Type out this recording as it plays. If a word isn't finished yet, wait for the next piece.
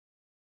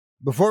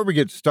Before we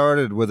get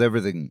started with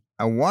everything,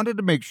 I wanted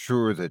to make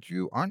sure that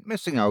you aren't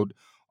missing out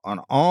on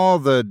all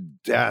the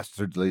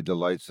dastardly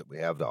delights that we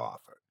have to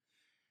offer.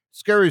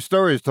 Scary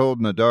Stories Told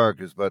in the Dark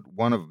is but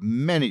one of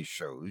many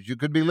shows you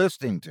could be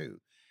listening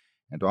to.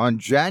 And on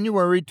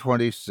January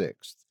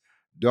 26th,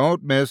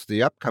 don't miss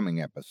the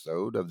upcoming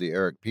episode of the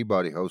Eric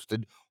Peabody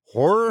hosted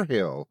Horror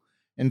Hill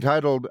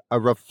entitled A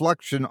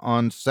Reflection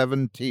on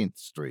 17th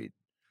Street.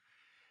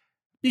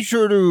 Be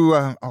sure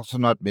to also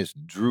not miss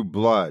Drew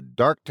Blood,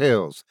 Dark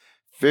Tales,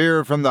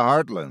 Fear from the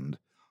Heartland,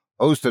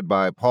 hosted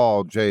by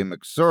Paul J.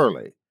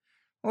 McSorley,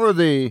 or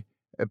the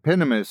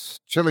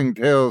eponymous Chilling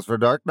Tales for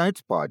Dark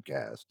Nights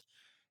podcast.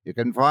 You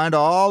can find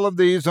all of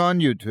these on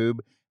YouTube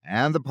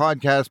and the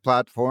podcast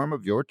platform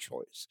of your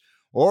choice,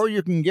 or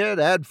you can get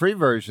ad-free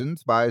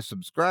versions by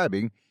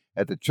subscribing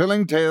at the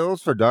Chilling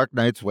Tales for Dark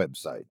Nights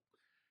website.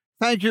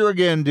 Thank you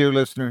again, dear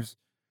listeners,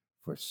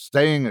 for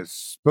staying as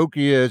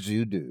spooky as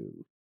you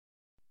do.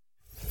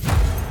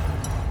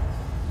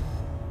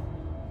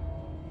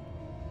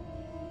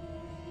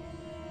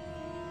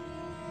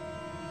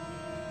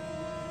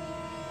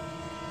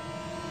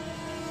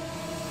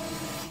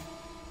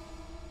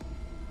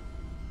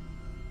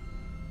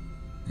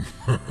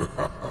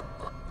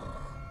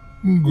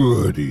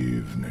 Good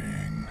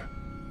evening.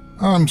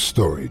 I'm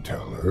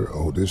storyteller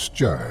Otis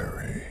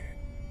Gyrie,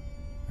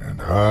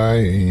 and I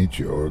ain't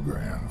your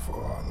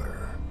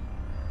grandfather.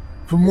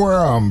 From where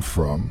I'm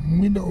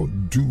from, we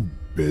don't do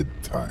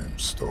bedtime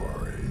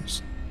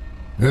stories.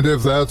 And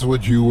if that's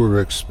what you were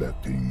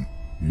expecting,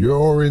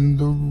 you're in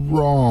the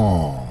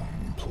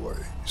wrong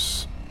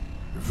place.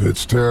 If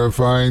it's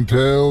terrifying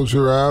tales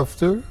you're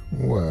after,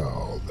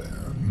 well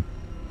then,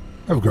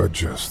 I've got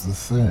just the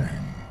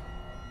thing.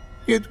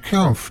 Get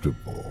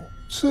comfortable,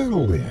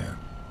 settle in,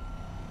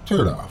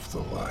 turn off the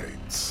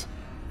lights,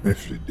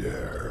 if you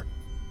dare.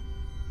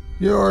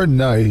 Your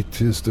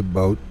night is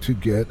about to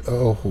get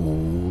a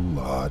whole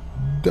lot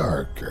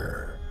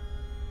darker.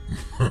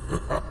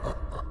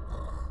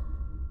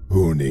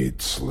 Who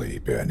needs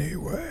sleep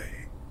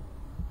anyway?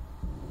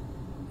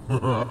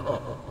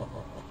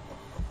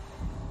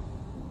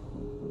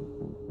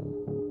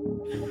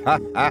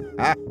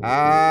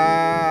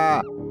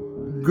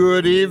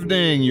 Good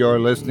evening. You're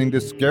listening to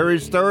Scary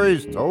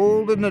Stories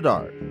Told in the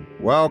Dark.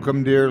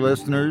 Welcome, dear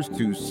listeners,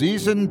 to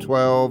Season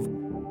 12,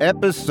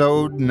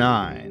 Episode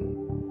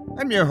 9.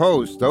 I'm your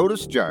host,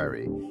 Otis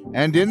Gyrie,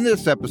 and in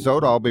this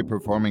episode I'll be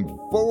performing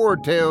 4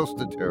 tales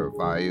to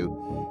terrify you,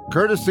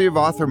 courtesy of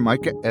author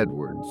Micah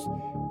Edwards.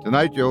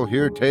 Tonight you'll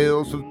hear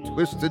tales of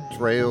twisted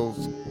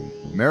trails,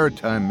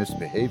 maritime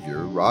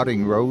misbehavior,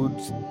 rotting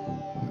roads,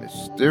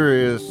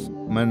 mysterious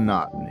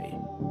monotony.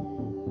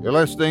 You're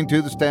listening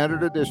to the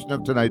standard edition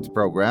of tonight's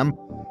program,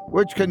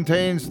 which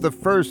contains the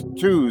first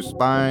 2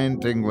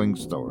 spine-tingling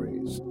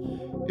stories.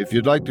 If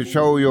you'd like to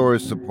show your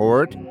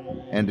support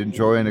and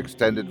enjoy an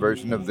extended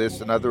version of this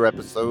and other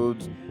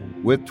episodes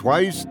with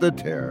twice the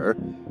terror,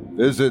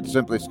 visit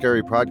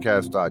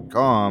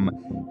simplyscarypodcast.com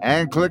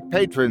and click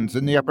Patrons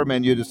in the upper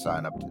menu to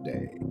sign up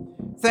today.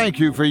 Thank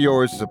you for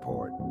your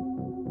support.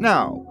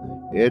 Now,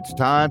 it's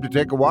time to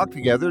take a walk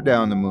together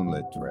down the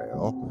moonlit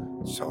trail,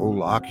 so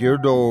lock your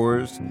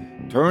doors,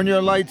 turn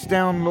your lights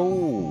down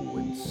low,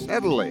 and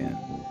settle in.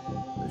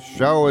 The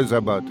show is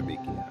about to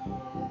begin.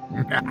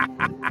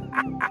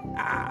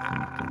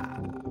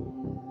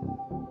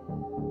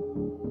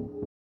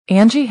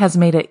 Angie has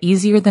made it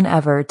easier than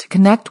ever to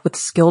connect with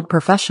skilled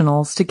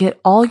professionals to get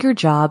all your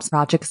jobs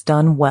projects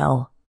done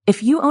well.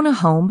 If you own a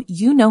home,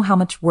 you know how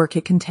much work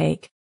it can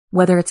take,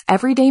 whether it's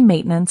everyday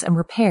maintenance and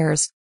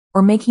repairs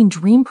or making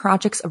dream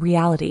projects a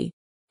reality.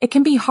 It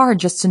can be hard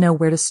just to know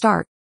where to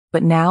start,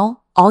 but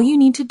now all you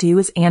need to do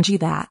is Angie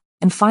that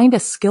and find a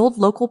skilled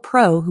local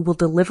pro who will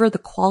deliver the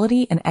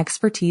quality and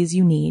expertise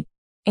you need.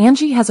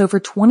 Angie has over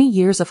 20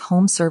 years of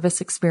home service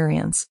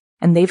experience,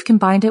 and they've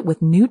combined it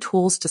with new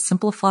tools to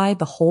simplify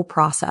the whole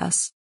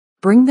process.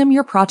 Bring them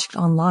your project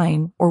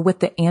online or with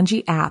the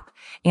Angie app,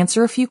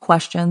 answer a few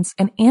questions,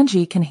 and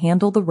Angie can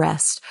handle the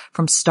rest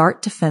from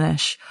start to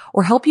finish,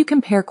 or help you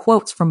compare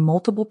quotes from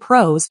multiple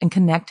pros and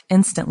connect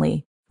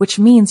instantly, which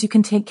means you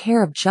can take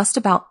care of just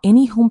about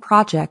any home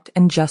project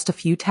in just a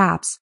few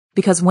taps.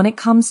 Because when it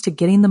comes to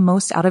getting the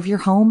most out of your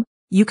home,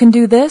 you can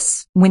do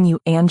this when you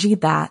Angie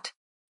that.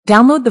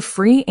 Download the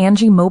free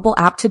Angie mobile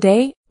app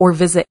today or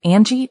visit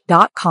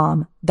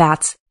Angie.com.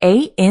 That's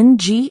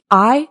ANGI.com.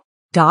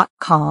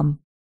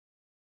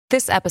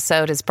 This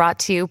episode is brought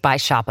to you by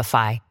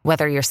Shopify.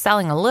 Whether you're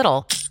selling a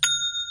little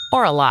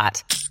or a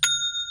lot,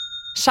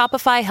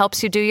 Shopify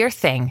helps you do your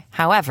thing,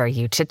 however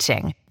you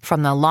cha-ching.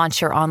 From the launch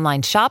your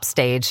online shop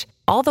stage,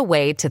 all the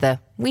way to the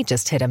we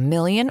just hit 1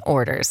 million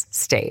orders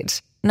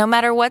stage. No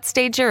matter what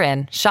stage you're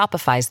in,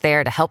 Shopify's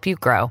there to help you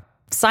grow.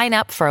 Sign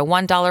up for a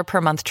 $1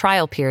 per month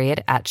trial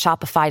period at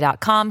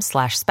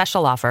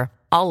shopify.com/special offer,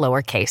 all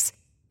lowercase.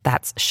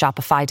 That's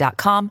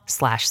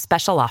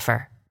shopify.com/special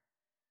offer.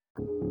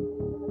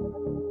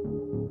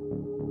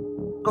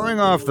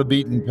 Going off the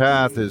beaten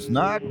path is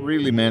not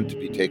really meant to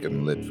be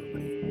taken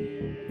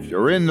literally. If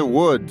you're in the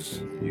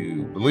woods,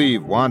 you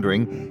believe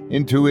wandering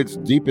into its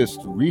deepest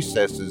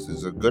recesses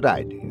is a good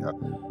idea,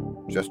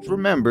 just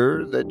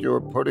remember that you're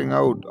putting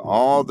out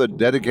all the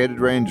dedicated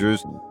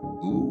rangers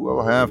who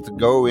will have to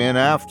go in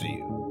after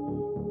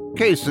you.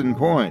 Case in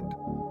point,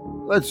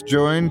 let's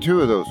join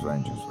 2 of those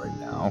rangers right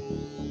now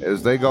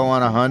as they go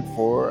on a hunt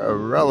for a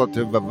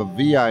relative of a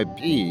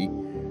VIP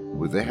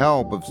with the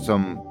help of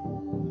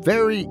some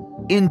very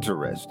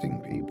interesting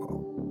people.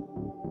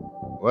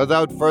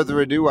 Without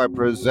further ado, I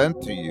present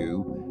to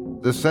you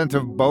The Scent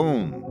of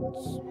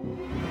Bones.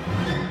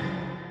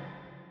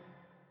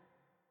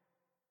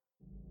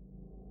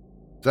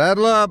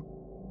 Saddle up.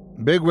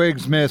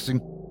 Bigwig's missing.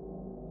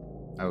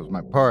 That was my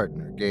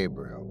partner,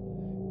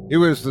 Gabriel. He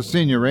was the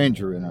senior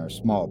ranger in our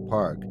small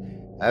park,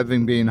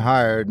 having been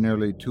hired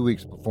nearly 2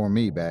 weeks before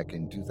me back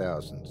in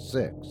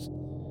 2006.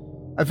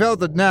 I felt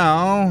that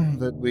now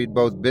that we'd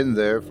both been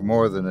there for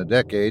more than a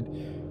decade,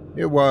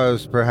 it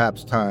was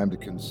perhaps time to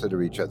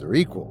consider each other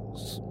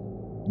equals.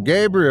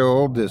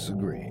 Gabriel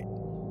disagreed.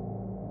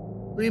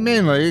 We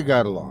mainly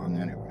got along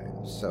anyway,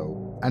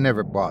 so I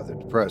never bothered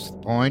to press the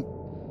point.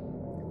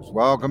 He was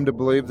welcome to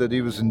believe that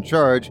he was in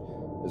charge,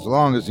 as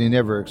long as he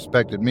never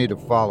expected me to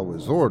follow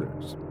his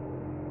orders.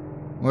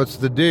 What's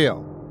the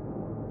deal?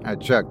 I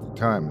checked the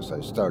time as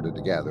I started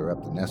to gather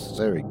up the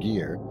necessary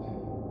gear.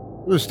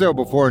 It was still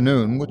before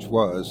noon, which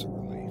was a relief.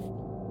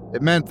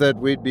 It meant that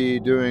we'd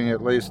be doing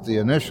at least the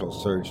initial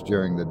search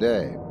during the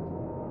day.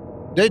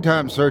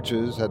 Daytime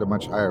searches had a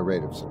much higher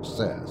rate of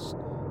success.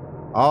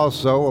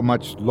 Also, a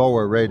much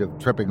lower rate of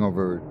tripping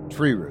over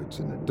tree roots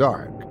in the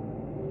dark.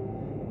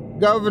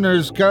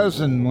 Governor's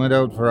cousin went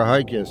out for a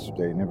hike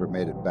yesterday, never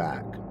made it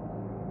back.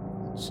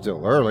 It's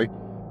still early.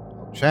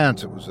 No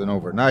chance it was an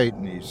overnight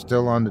and he's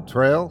still on the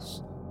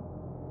trails?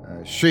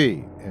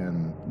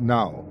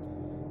 No.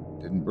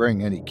 Didn't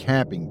bring any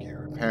camping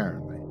gear,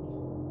 apparently.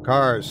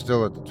 Car is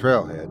still at the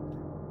trailhead.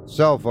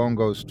 Cell phone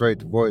goes straight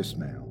to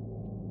voicemail.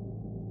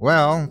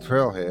 Well,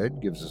 trailhead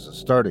gives us a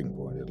starting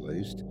point, at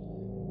least.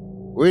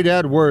 We'd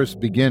had worse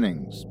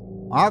beginnings.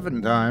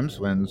 Oftentimes,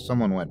 when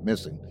someone went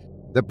missing,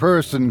 the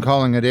person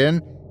calling it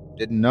in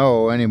didn't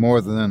know any more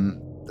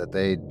than that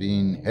they'd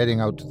been heading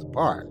out to the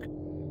park.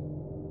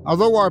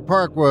 Although our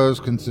park was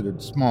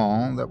considered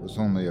small, that was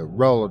only a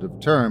relative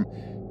term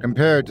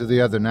compared to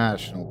the other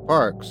national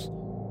parks.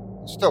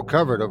 It still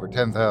covered over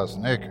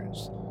 10,000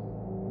 acres.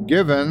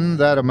 Given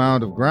that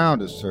amount of ground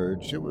to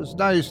search, it was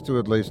nice to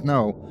at least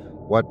know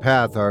what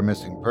path our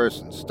missing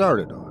person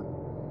started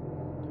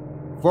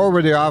on.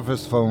 Forward the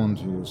office phone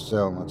to your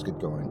cell and let's get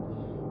going.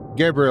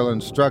 Gabriel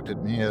instructed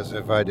me as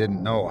if I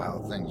didn't know how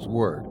things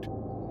worked.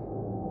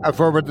 I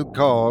forwarded the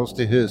calls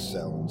to his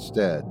cell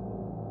instead.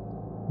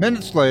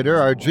 Minutes later,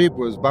 our Jeep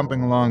was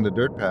bumping along the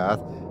dirt path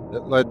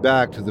that led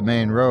back to the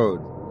main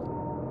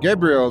road.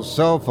 Gabriel's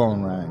cell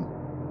phone rang.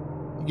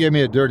 He gave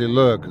me a dirty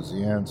look as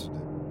he answered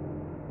it.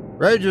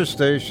 Ranger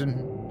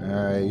station.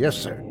 Yes,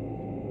 sir.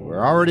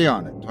 We're already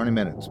on it. 20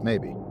 minutes,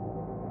 maybe.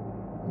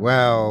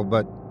 Well,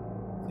 but...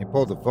 He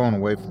pulled the phone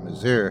away from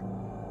his ear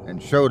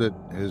and showed it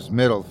his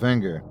middle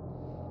finger.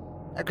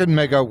 I couldn't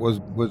make out what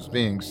was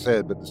being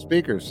said, but the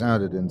speaker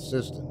sounded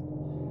insistent.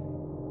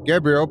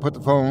 Gabriel put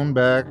the phone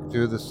back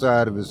to the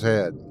side of his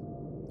head.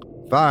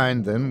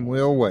 Fine, then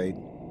we'll wait.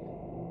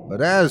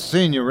 But as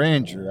senior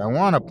ranger, I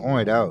want to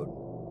point out...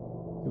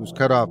 He was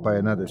cut off by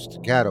another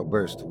staccato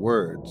burst of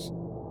words.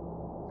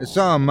 I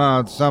saw him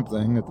mouth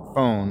something at the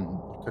phone.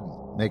 I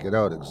couldn't make it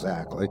out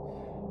exactly,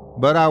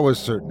 but I was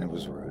certain it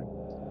was rude.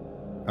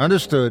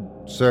 Understood,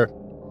 sir.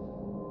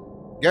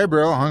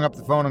 Gabriel hung up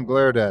the phone and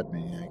glared at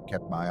me. I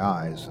kept my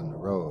eyes on the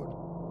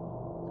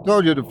road. I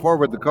told you to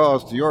forward the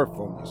calls to your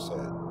phone, he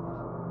said.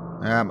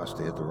 I must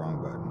have hit the wrong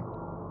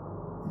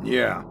button.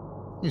 Yeah,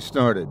 he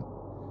snorted.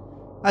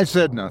 I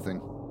said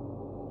nothing.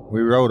 We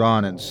rode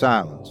on in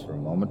silence for a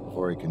moment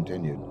before he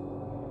continued.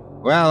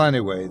 Well,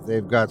 anyway,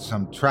 they've got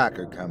some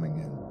tracker coming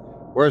in.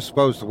 We're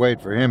supposed to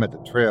wait for him at the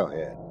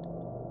trailhead.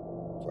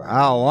 For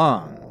how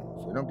long?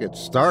 If we don't get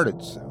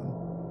started soon.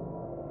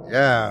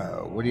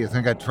 Yeah, what do you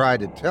think I tried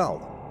to tell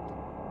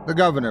them? The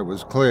governor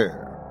was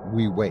clear.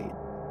 We wait.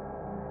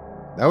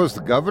 That was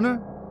the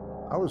governor?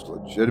 I was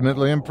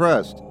legitimately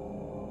impressed.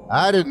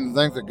 I didn't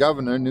think the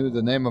governor knew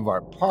the name of our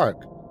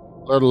park,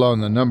 let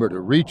alone the number to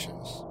reach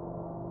us.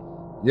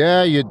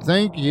 Yeah, you'd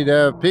think he'd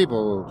have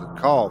people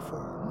to call for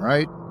him,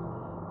 right?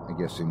 I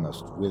guess he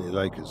must really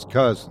like his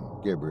cousin,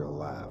 Gabriel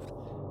laughed.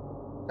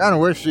 Kinda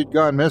wish she'd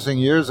gone missing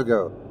years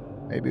ago.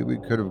 Maybe we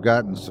could have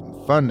gotten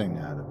some funding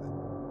out of it.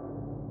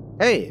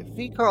 Hey, if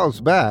he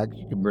calls back,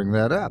 you can bring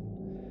that up.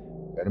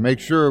 Gotta make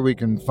sure we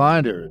can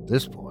find her at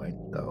this point,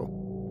 though.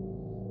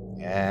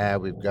 Yeah,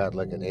 we've got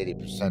like an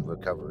 80%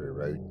 recovery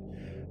rate.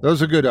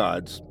 Those are good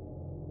odds.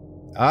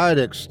 I'd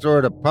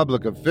extort a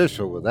public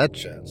official with that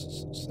chance of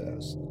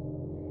success.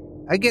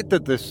 I get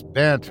that this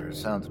banter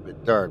sounds a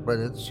bit dark, but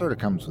it sort of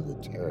comes with the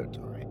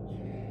territory.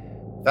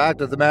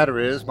 Fact of the matter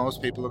is,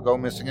 most people who go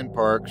missing in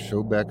parks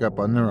show back up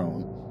on their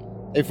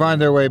own. They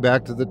find their way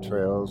back to the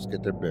trails,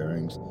 get their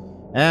bearings,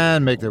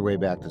 and make their way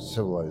back to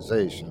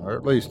civilization, or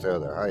at least to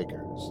other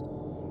hikers.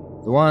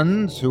 The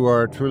ones who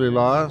are truly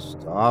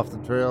lost, off the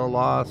trail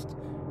lost,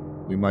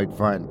 we might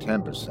find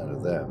 10%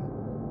 of them.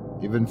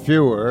 Even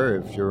fewer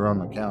if you're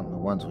only counting the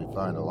ones we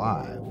find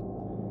alive.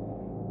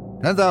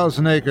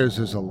 10,000 acres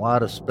is a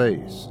lot of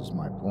space, is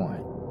my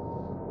point.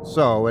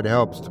 So it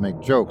helps to make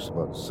jokes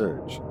about the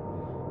search.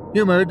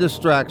 Humor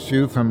distracts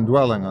you from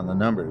dwelling on the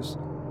numbers.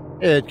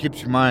 It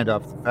keeps your mind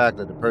off the fact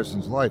that a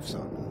person's life's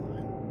on the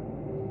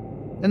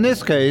line. In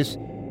this case,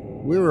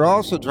 we were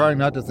also trying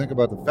not to think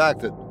about the fact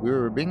that we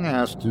were being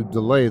asked to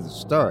delay the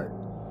start.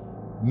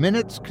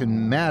 Minutes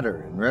can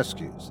matter in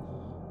rescues.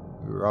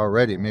 We were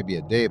already maybe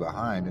a day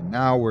behind, and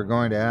now we're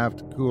going to have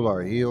to cool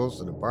our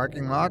heels in a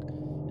parking lot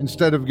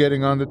instead of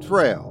getting on the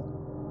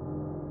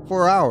trail.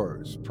 4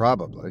 hours,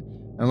 probably,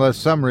 unless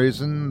some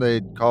reason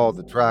they'd call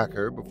the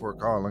tracker before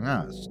calling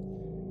us.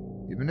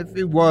 Even if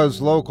he was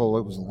local,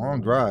 it was a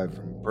long drive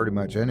from pretty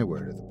much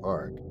anywhere to the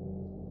park.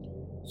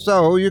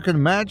 So you can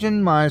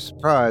imagine my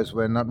surprise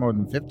when, not more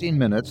than 15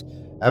 minutes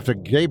after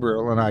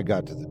Gabriel and I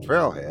got to the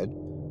trailhead,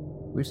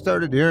 we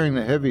started hearing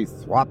the heavy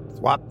thwop,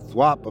 thwop,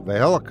 thwop of a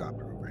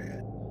helicopter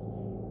overhead.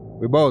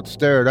 We both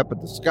stared up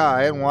at the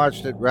sky and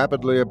watched it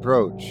rapidly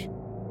approach.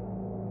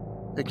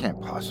 They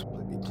can't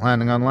possibly be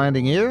planning on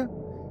landing here,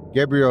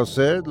 Gabriel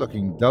said,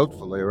 looking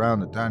doubtfully around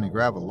the tiny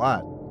gravel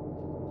lot.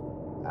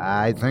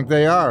 I think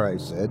they are, I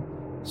said,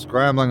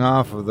 scrambling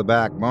off of the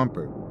back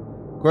bumper.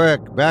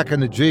 Quick, back in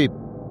the Jeep.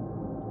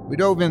 We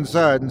dove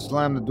inside and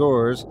slammed the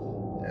doors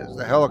as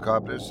the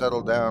helicopter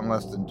settled down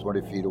less than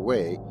 20 feet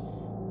away,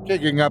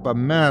 kicking up a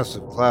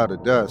massive cloud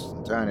of dust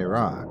and tiny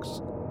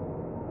rocks.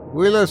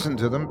 We listened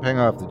to them ping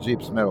off the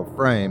Jeep's metal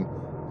frame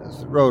as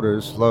the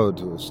rotors slowed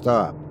to a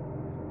stop.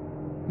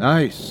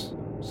 Nice,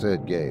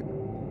 said Gabe.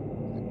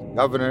 The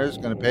governor's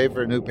going to pay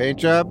for a new paint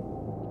job?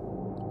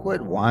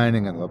 Quit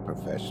whining and look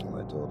professional,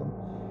 I told him.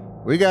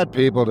 We got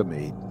people to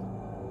meet.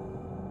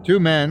 2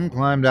 men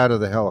climbed out of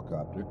the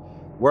helicopter,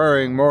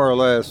 wearing more or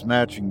less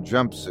matching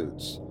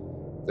jumpsuits.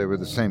 They were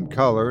the same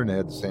color and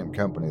had the same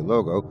company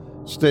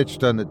logo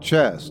stitched on the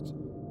chest,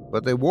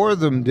 but they wore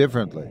them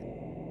differently.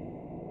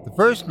 The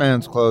first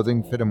man's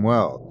clothing fit him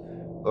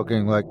well,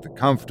 looking like the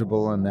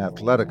comfortable and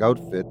athletic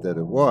outfit that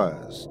it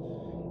was.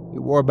 He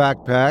wore a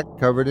backpack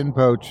covered in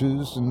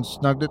pouches and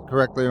snugged it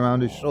correctly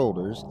around his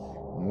shoulders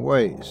and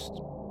waist.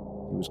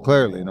 He was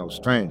clearly no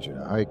stranger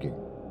to hiking.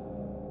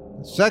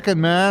 The second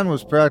man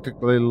was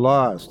practically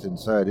lost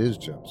inside his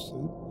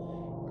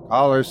jumpsuit. The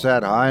collar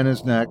sat high in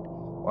his neck,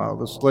 while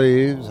the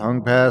sleeves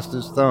hung past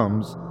his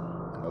thumbs,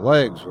 and the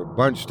legs were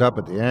bunched up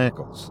at the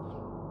ankles.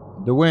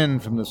 The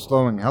wind from the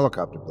slowing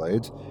helicopter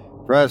blades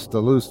pressed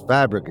the loose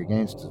fabric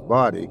against his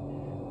body,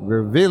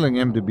 revealing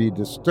him to be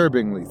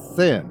disturbingly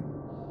thin.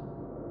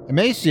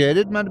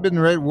 Emaciated might have been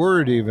the right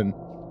word, even.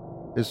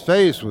 His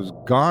face was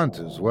gaunt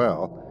as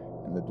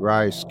well, and the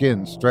dry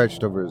skin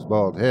stretched over his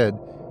bald head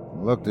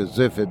and looked as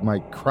if it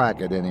might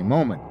crack at any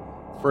moment,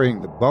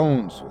 freeing the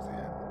bones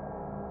within.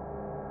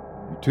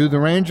 You two the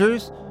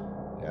Rangers?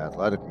 The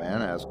athletic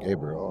man asked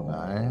Gabriel and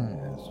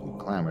I as we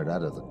clambered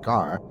out of the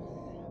car.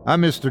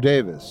 I'm Mr.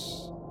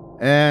 Davis.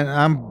 And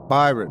I'm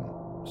Byron,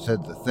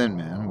 said the thin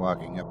man,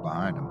 walking up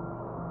behind him.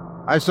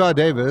 I saw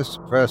Davis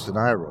press an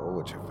eye roll,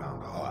 which I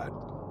found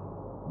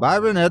odd.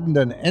 Byron hadn't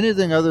done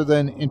anything other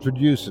than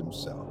introduce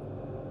himself.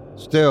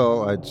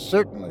 Still, I'd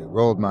certainly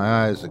rolled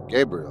my eyes at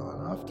Gabriel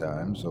enough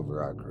times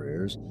over our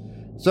careers,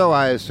 so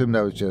I assumed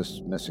I was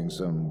just missing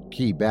some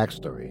key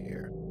backstory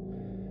here.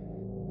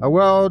 How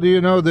well do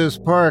you know this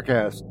park?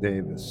 Asked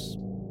Davis.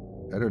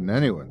 Better than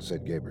anyone,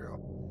 said Gabriel.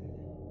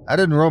 I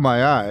didn't roll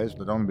my eyes,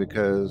 but only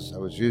because I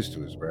was used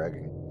to his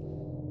bragging.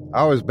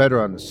 I was better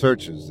on the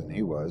searches than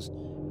he was,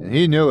 and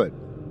he knew it,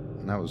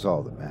 and that was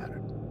all that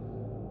mattered.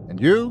 And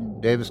you?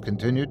 Davis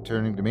continued,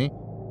 turning to me.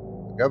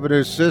 The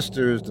governor's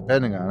sister is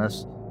depending on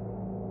us.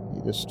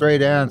 Need a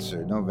straight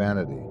answer, no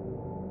vanity.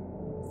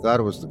 I thought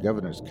it was the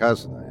governor's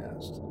cousin, I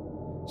asked.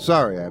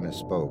 Sorry, I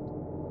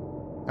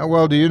misspoke. How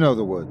well do you know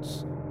the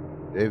woods?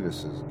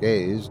 Davis's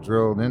gaze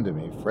drilled into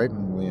me,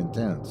 frighteningly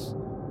intense.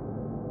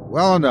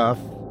 Well enough.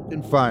 We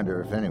can find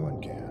her if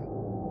anyone can.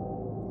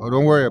 Oh,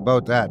 don't worry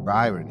about that.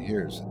 Byron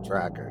here's a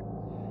tracker.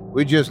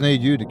 We just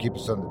need you to keep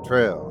us on the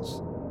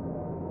trails.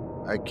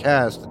 I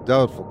cast a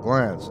doubtful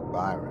glance at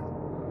Byron.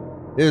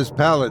 His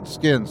pallid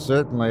skin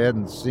certainly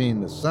hadn't seen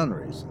the sun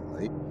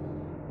recently,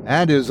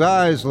 and his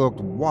eyes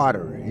looked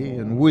watery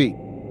and weak.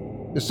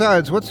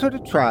 Besides, what sort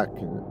of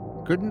tracker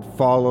couldn't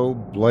follow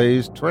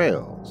blazed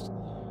trails?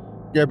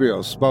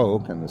 Gabriel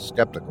spoke, and the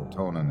skeptical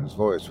tone in his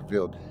voice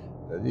revealed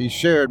that he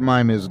shared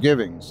my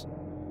misgivings.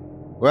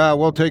 Well,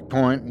 we'll take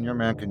point, and your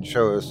man can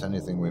show us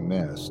anything we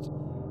missed.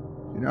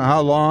 Do you know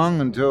how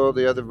long until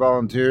the other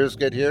volunteers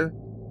get here?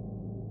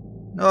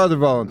 No other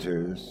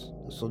volunteers.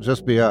 This'll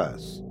just be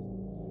us.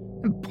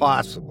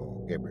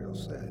 Impossible, Gabriel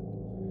said.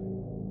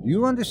 Do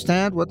you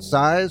understand what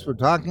size we're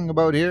talking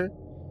about here?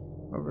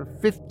 Over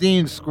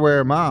 15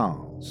 square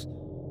miles.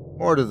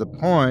 More to the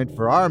point,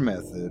 for our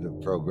method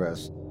of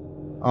progress,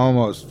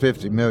 almost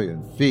 50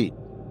 million feet.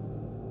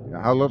 You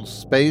know how little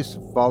space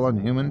a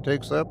fallen human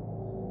takes up?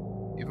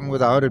 Even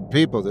with 100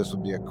 people, this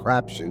would be a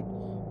crapshoot.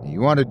 And you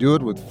want to do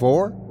it with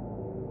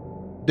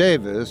 4?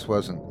 Davis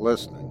wasn't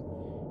listening.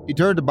 He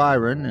turned to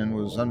Byron and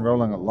was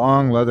unrolling a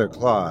long leather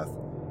cloth,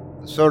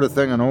 the sort of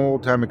thing an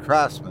old-timey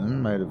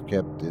craftsman might have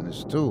kept in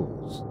his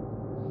tools.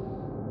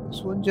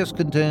 This one just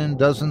contained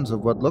dozens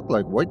of what looked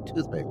like white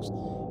toothpicks,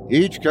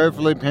 each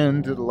carefully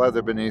pinned to the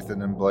leather beneath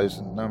an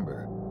emblazoned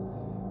number.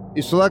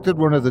 He selected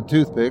one of the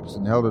toothpicks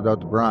and held it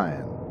out to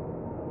Brian.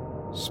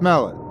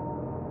 "Smell it."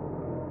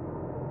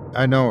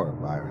 "I know her,"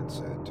 Byron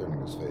said,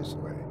 turning his face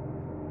away.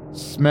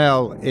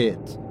 "Smell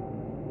it."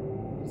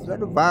 The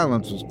threat of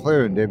violence was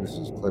clear in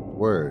Davis's clipped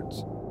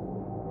words.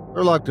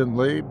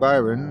 Reluctantly,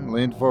 Byron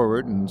leaned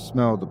forward and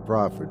smelled the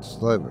proffered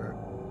sliver.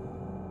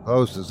 He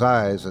closed his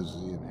eyes as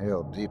he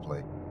inhaled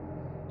deeply.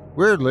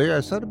 Weirdly,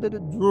 I saw a bit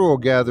of drool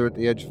gather at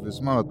the edge of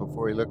his mouth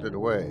before he licked it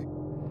away.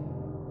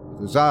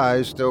 With his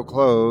eyes still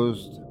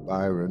closed,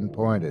 Byron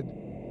pointed.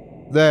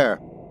 "There."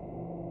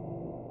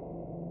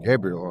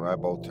 Gabriel and I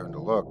both turned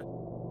to look,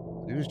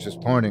 but he was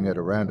just pointing at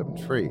a random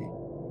tree.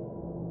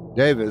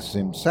 Davis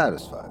seemed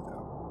satisfied,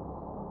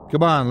 though.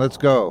 "Come on, let's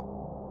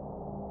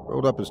go." He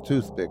rolled up his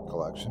toothpick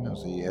collection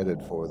as he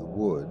headed for the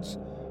woods,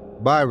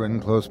 Byron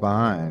close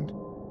behind.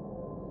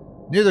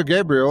 Neither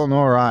Gabriel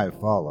nor I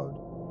followed.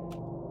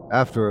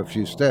 After a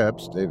few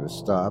steps, Davis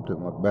stopped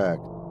and looked back.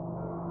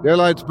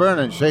 "Daylight's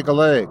burning, shake a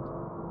leg."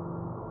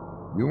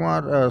 "You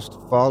want us to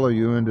follow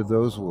you into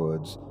those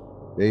woods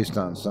based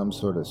on some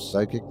sort of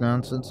psychic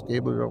nonsense?"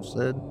 Gabriel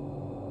said.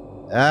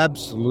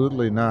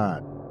 "Absolutely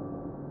not."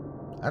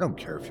 "I don't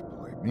care if you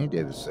believe me,"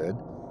 Davis said.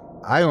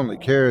 "I only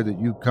care that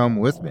you come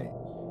with me.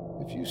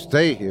 If you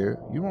stay here,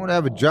 you won't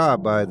have a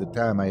job by the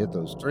time I hit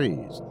those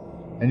trees,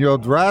 and you'll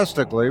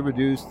drastically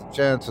reduce the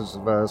chances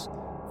of us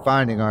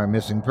finding our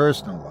missing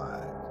person alive."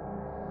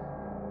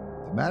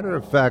 The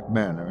matter-of-fact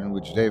manner in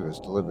which Davis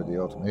delivered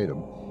the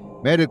ultimatum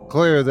made it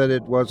clear that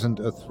it wasn't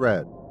a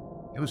threat.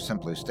 It was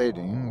simply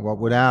stating what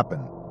would happen.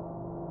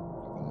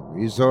 Given the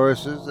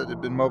resources that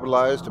had been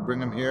mobilized to bring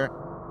him here,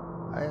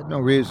 I had no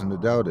reason to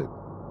doubt it.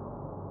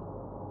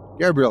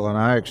 Gabriel and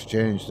I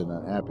exchanged an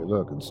unhappy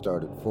look and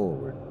started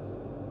forward.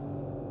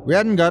 We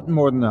hadn't gotten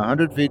more than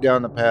 100 feet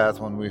down the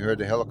path when we heard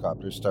the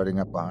helicopter starting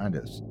up behind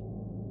us.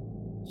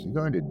 "Is he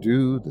going to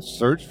do the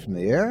search from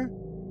the air?"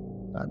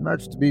 "Not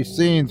much to be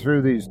seen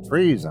through these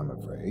trees, I'm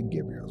afraid,"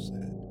 Gabriel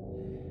said.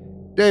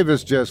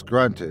 Davis just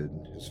grunted,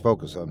 his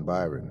focus on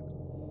Byron.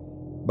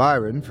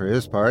 Byron, for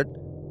his part,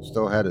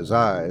 still had his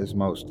eyes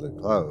mostly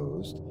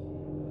closed.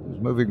 He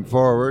was moving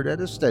forward at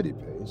a steady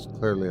pace,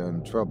 clearly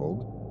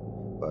untroubled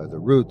by the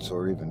roots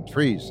or even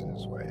trees in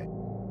his way.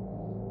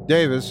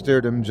 Davis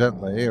steered him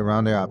gently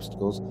around the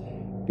obstacles,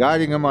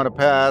 guiding him on a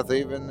path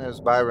even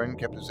as Byron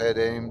kept his head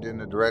aimed in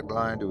a direct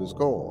line to his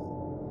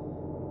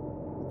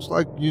goal. "Looks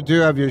like you two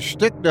have your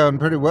shtick done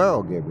pretty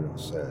well," Gabriel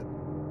said.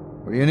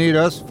 "What do you need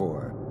us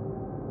for?"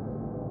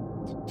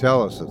 "To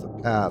tell us if the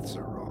paths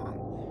are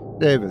wrong,"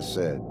 Davis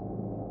said.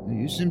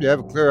 "You seem to have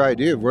a clear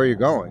idea of where you're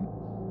going."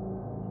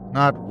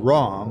 "Not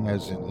wrong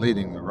as in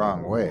leading the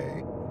wrong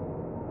way.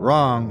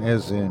 Wrong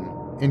as in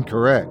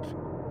incorrect."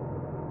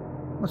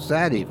 "What's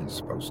that even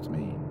supposed to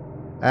mean?"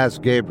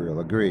 asked Gabriel,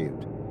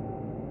 aggrieved.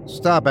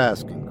 "Stop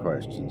asking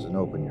questions and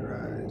open your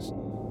eyes.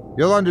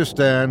 You'll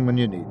understand when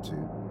you need to."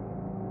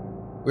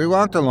 We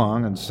walked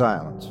along in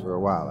silence for a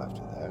while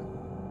after that.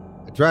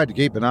 I tried to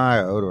keep an eye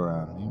out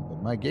around me,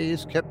 but my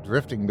gaze kept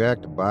drifting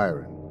back to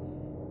Byron.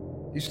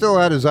 He still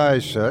had his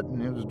eyes shut, and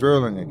he was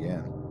drooling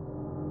again.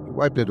 He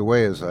wiped it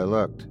away as I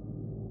looked.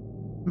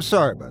 "I'm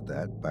sorry about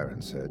that," Byron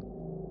said.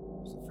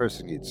 It was the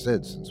first thing he'd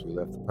said since we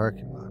left the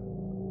parking lot.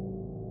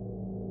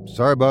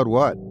 "Sorry about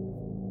what?"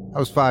 I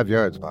was 5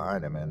 yards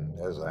behind him, and,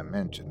 as I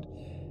mentioned,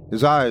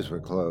 his eyes were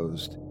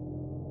closed.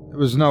 There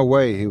was no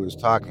way he was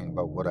talking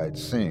about what I'd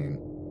seen.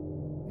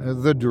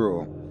 The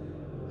drool.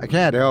 I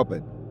can't help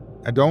it.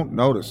 I don't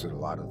notice it a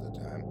lot of the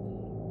time,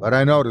 but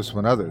I notice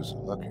when others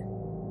are looking.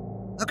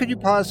 How could you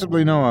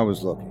possibly know I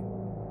was looking?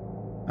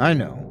 "I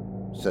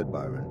know," said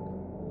Byron.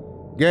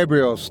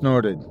 Gabriel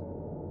snorted.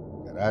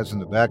 "Got eyes in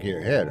the back of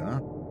your head, huh?"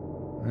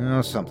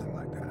 "Well, something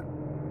like that."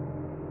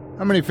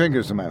 "How many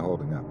fingers am I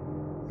holding up?"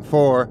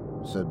 "4,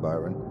 said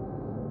Byron.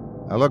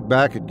 I looked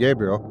back at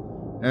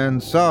Gabriel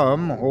and saw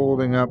him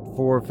holding up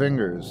 4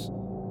 fingers.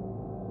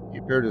 He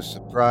appeared as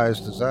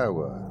surprised as I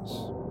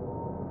was.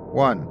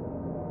 1,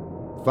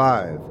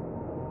 5,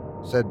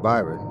 said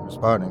Byron,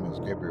 responding as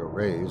Gabriel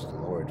raised the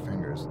lowered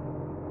fingers.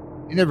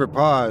 He never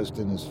paused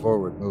in his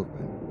forward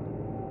movement.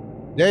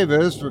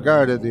 Davis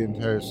regarded the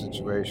entire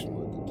situation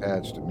with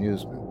detached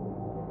amusement.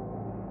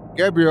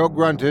 Gabriel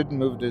grunted and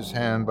moved his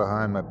hand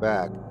behind my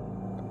back,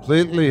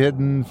 completely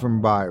hidden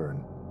from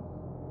Byron.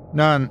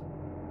 "None.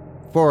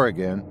 4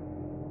 again.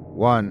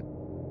 1,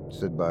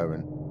 said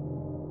Byron.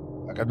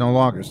 I could no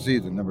longer see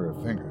the number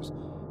of fingers,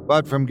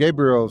 but from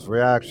Gabriel's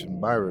reaction,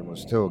 Byron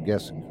was still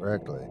guessing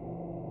correctly.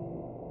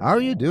 How are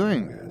you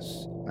doing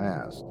this? I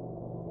asked.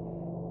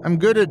 I'm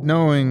good at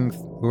knowing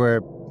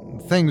where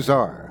things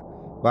are,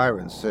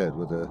 Byron said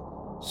with a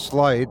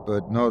slight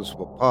but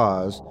noticeable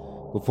pause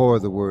before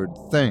the word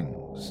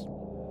things.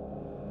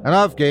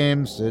 "Enough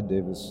games," said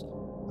Davis.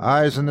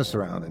 "Eyes on the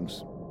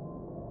surroundings."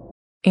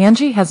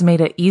 Angie has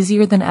made it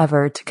easier than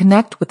ever to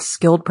connect with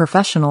skilled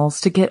professionals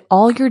to get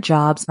all your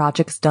jobs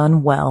projects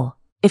done well.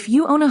 If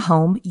you own a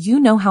home, you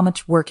know how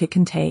much work it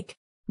can take,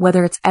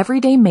 whether it's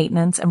everyday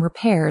maintenance and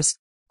repairs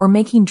or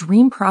making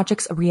dream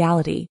projects a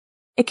reality.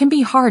 It can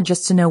be hard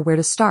just to know where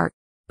to start,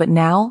 but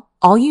now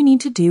all you need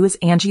to do is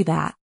Angie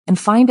that and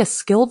find a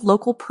skilled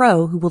local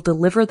pro who will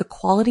deliver the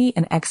quality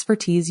and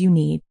expertise you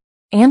need.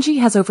 Angie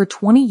has over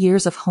 20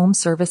 years of home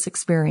service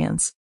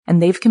experience,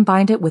 and they've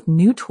combined it with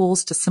new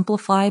tools to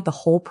simplify the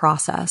whole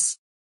process.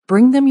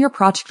 Bring them your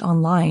project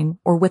online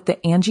or with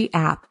the Angie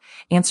app,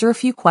 answer a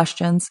few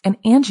questions, and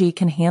Angie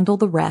can handle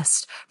the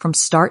rest from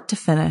start to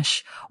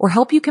finish, or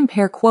help you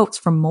compare quotes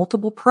from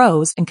multiple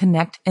pros and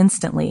connect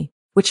instantly,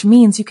 which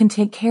means you can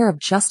take care of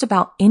just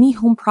about any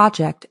home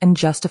project in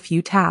just a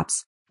few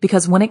taps.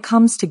 Because when it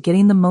comes to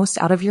getting the most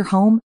out of your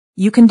home,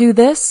 you can do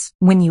this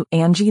when you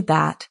Angie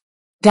that.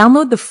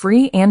 Download the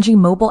free Angie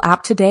mobile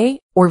app today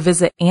or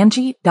visit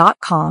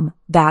Angie.com.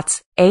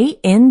 That's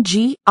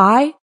ANGI.com.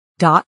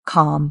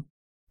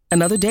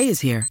 Another day is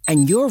here,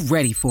 and you're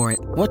ready for it.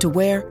 What to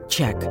wear?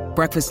 Check.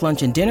 Breakfast,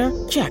 lunch, and dinner?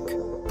 Check.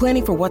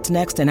 Planning for what's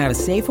next and how to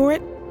save for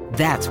it?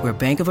 That's where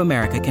Bank of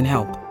America can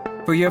help.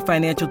 For your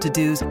financial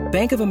to-dos,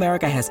 Bank of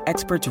America has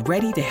experts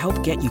ready to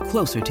help get you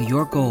closer to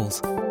your goals.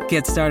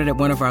 Get started at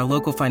one of our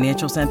local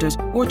financial centers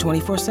or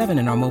 24/7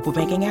 in our mobile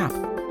banking app.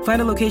 Find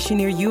a location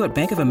near you at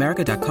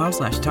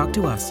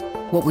bankofamerica.com/talktous.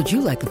 What would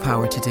you like the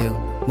power to do?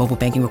 Mobile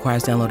banking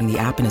requires downloading the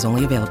app and is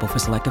only available for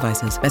select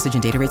devices. Message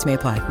and data rates may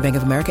apply. Bank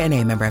of America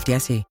N.A., member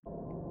FDIC.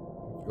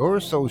 "You're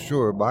so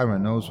sure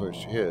Byron knows where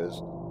she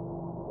is.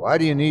 Why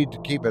do you need to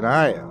keep an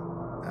eye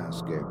out?"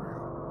 asked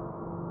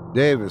Gabriel.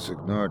 Davis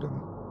ignored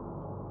him.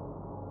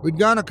 We'd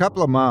gone a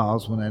couple of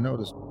miles when I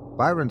noticed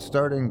Byron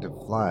starting to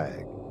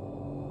flag.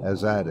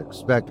 As I'd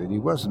expected, he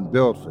wasn't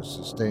built for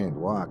sustained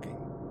walking.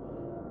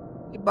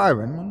 "Hey,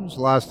 Byron, when was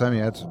the last time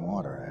you had some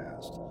water?" I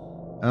asked,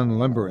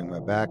 unlimbering my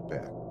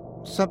backpack.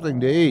 "Something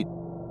to eat."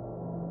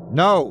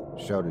 "No!"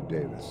 shouted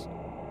Davis.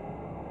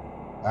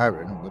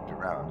 Byron whipped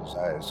around, his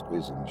eyes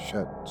squeezing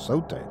shut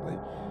so tightly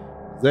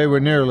they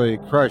were nearly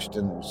crushed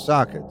in their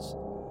sockets.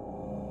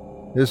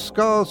 His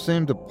skull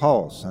seemed to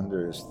pulse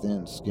under his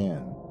thin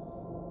skin.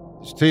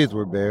 His teeth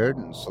were bared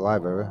and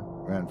saliva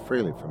ran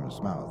freely from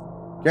his mouth,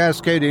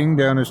 cascading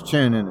down his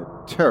chin in a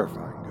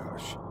terrifying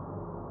gush.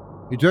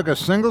 He took a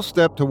single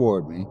step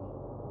toward me,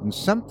 and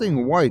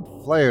something white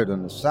flared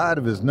on the side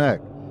of his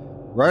neck,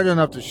 bright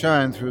enough to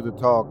shine through the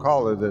tall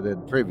collar that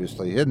had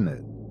previously hidden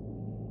it.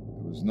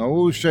 It was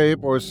no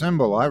shape or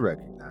symbol I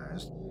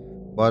recognized,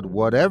 but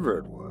whatever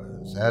it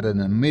was had an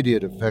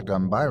immediate effect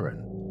on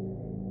Byron.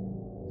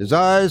 His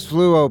eyes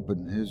flew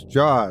open, his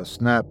jaw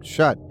snapped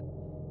shut.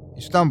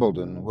 He stumbled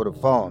and would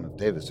have fallen if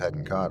Davis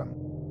hadn't caught him.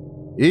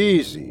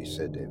 "Easy,"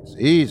 said Davis,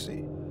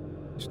 "easy.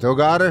 You still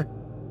got her?"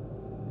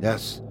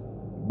 "Yes."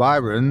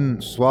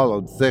 Byron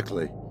swallowed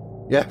thickly.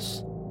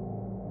 "Yes."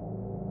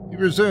 He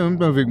resumed,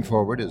 moving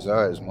forward, his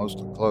eyes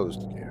mostly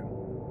closed again.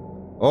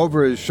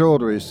 Over his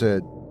shoulder he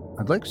said,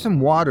 "I'd like some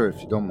water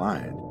if you don't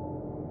mind."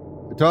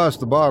 He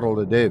tossed the bottle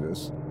to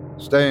Davis.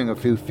 Staying a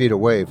few feet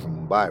away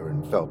from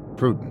Byron felt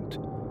prudent.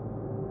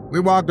 We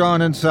walked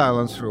on in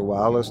silence for a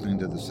while, listening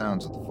to the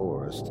sounds of the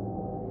forest.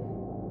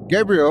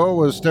 Gabriel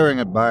was staring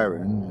at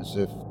Byron as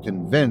if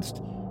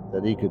convinced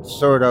that he could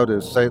sort out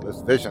his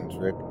sightless vision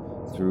trick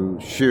through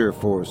sheer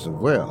force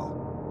of will.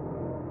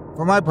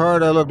 For my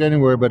part, I looked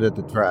anywhere but at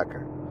the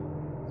tracker.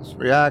 His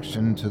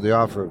reaction to the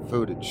offer of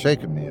food had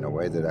shaken me in a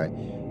way that I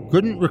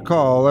couldn't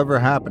recall ever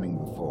happening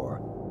before.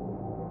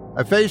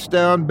 I faced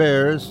down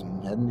bears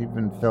and hadn't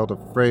even felt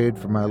afraid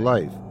for my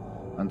life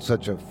on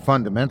such a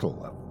fundamental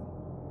level.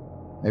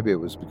 Maybe it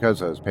was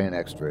because I was paying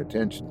extra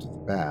attention to the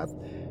path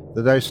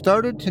that I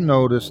started to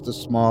notice the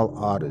small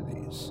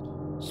oddities.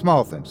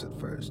 Small things at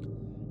first,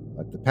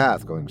 like the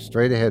path going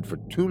straight ahead for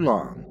too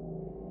long.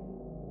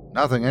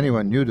 Nothing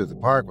anyone new to the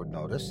park would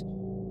notice,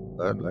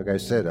 but like I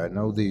said, I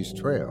know these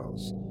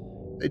trails.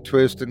 They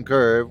twist and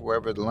curve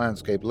wherever the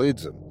landscape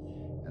leads them,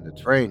 and the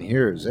terrain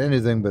here is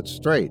anything but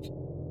straight.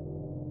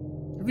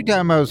 Every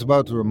time I was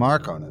about to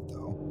remark on it,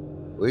 though,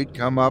 we'd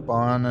come up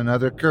on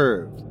another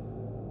curve.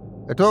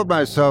 I told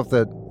myself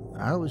that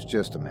I was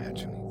just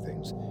imagining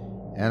things,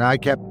 and I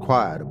kept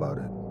quiet about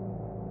it.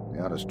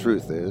 The honest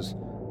truth is,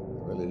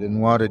 I really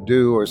didn't want to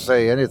do or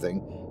say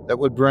anything that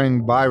would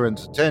bring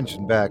Byron's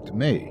attention back to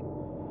me.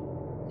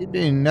 He'd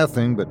been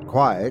nothing but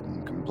quiet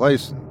and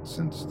complacent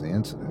since the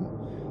incident,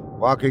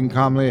 walking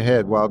calmly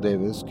ahead while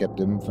Davis kept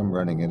him from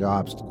running into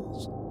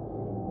obstacles.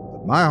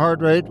 But my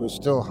heart rate was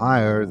still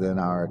higher than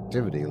our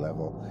activity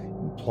level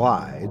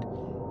implied,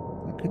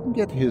 and I couldn't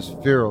get his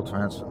feral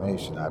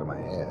transformation out of my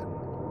head.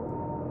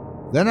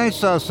 Then I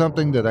saw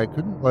something that I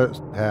couldn't let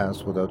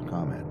pass without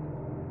comment.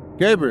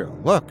 "Gabriel,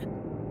 look!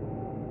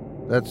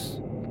 That's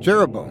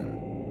Jeroboam."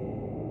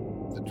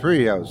 The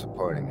tree I was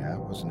pointing at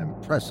was an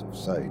impressive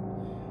sight.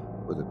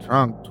 with a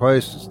trunk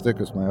twice as thick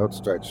as my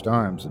outstretched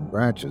arms and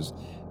branches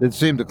that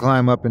seemed to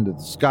climb up into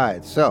the sky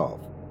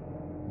itself.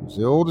 It was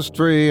the oldest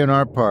tree in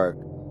our park,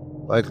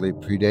 likely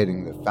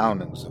predating the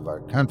foundings of our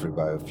country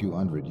by a few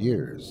hundred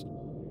years.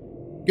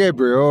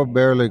 Gabriel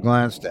barely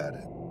glanced at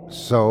it.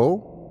 So,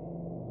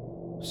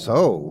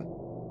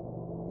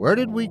 where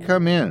did we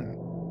come in?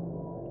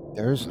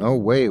 There's no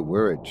way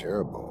we're at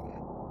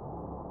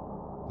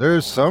Jeroboam.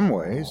 There's some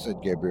way,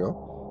 said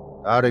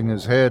Gabriel, nodding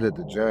his head at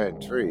the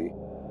giant tree.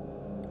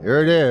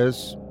 Here it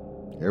is.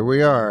 Here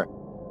we are.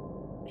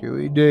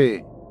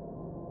 QED.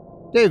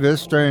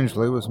 Davis,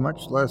 strangely, was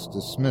much less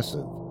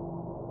dismissive.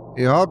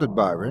 He halted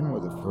Byron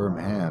with a firm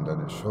hand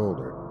on his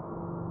shoulder.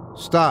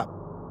 Stop.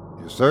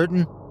 You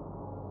certain?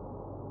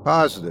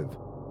 Positive.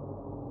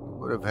 We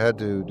would have had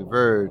to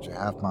diverge a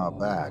half-mile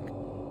back,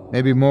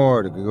 maybe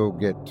more, to go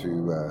get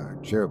to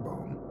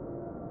Jeroboam.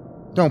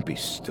 Don't be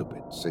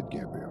stupid, said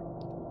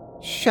Gabriel.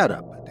 Shut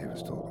up,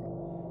 Davis told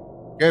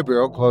him.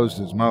 Gabriel closed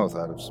his mouth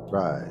out of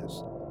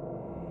surprise.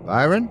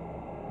 Byron?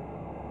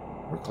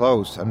 We're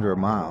close, under a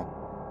mile.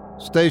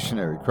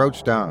 Stationary,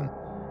 crouched down,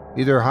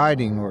 either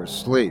hiding or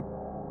asleep.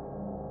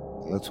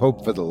 Let's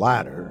hope for the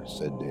latter,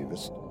 said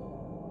Davis.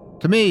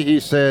 To me, he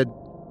said,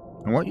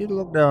 I want you to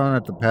look down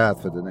at the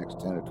path for the next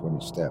 10 or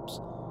 20 steps.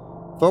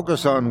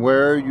 Focus on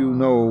where you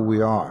know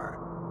we are.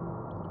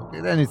 Don't look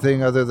at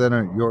anything other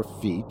than your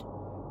feet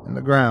and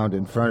the ground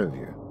in front of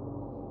you.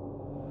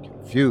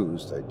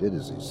 Confused, I did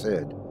as he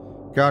said,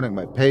 counting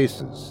my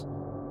paces.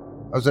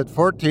 I was at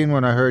 14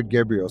 when I heard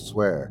Gabriel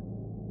swear.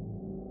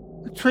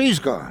 The tree's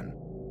gone.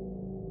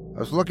 I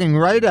was looking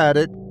right at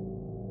it,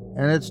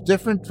 and it's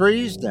different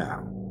trees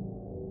now.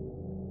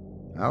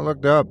 I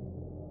looked up.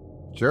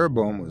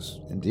 Jeroboam was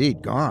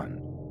indeed gone.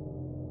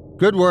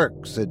 Good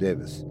work, said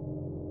Davis.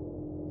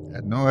 I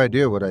had no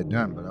idea what I'd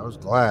done, but I was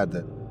glad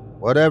that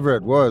whatever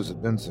it was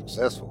had been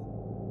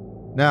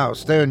successful. Now,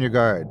 stay on your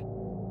guard.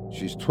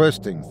 She's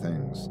twisting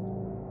things.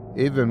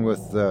 Even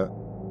with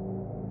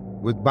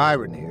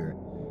Byron here,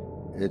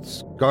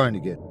 it's going to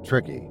get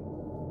tricky.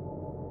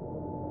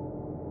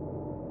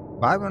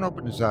 Byron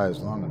opened his eyes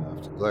long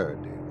enough to glare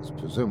at Davis,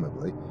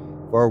 presumably,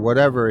 for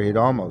whatever he'd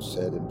almost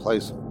said in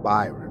place of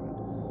Byron.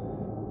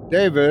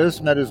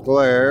 Davis met his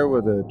glare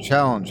with a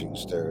challenging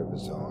stare of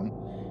his own,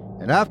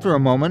 and after a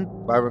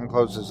moment, Byron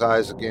closed his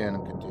eyes again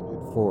and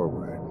continued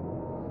forward.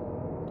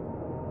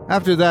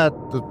 After that,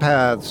 the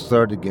path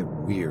started to get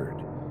weird.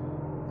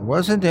 There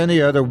wasn't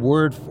any other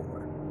word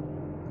for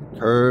it. It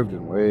curved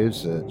in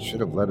ways that should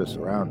have led us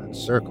around in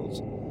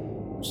circles.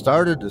 We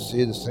started to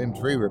see the same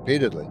tree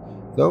repeatedly,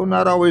 though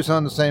not always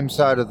on the same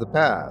side of the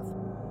path.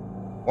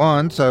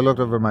 Once I looked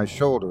over my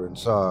shoulder and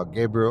saw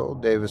Gabriel,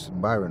 Davis,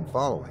 and Byron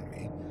following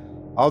me,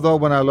 although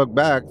when I looked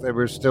back, they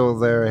were still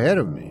there ahead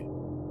of me.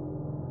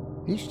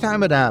 Each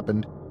time it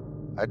happened,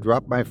 I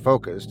dropped my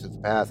focus to the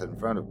path in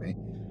front of me,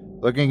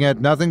 looking at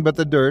nothing but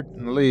the dirt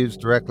and leaves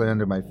directly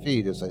under my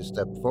feet as I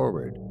stepped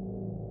forward.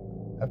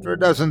 After a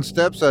dozen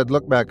steps, I'd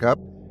look back up,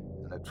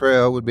 and the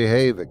trail would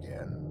behave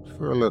again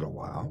for a little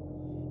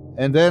while,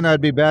 and then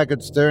I'd be back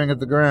at staring at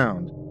the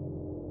ground.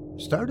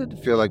 I started to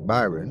feel like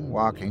Byron,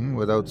 walking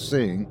without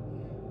seeing,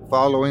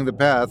 following the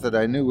path that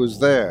I knew was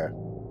there.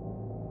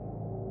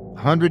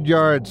 100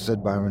 yards,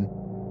 said Byron.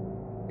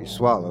 He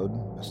swallowed,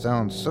 a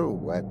sound so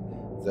wet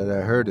that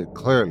I heard it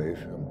clearly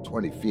from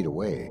 20 feet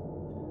away.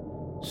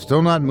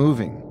 Still not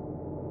moving.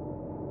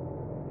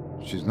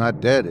 She's not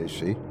dead, is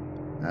she?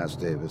 Asked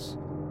Davis.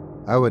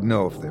 I would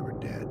know if they were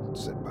dead,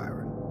 said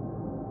Byron.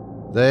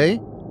 They?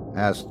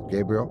 Asked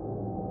Gabriel.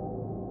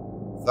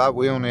 Thought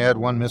we only had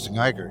one missing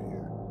hiker here.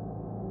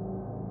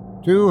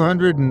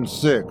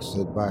 206,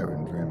 said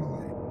Byron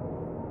dreamily.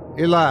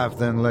 He laughed,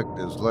 then licked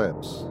his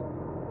lips.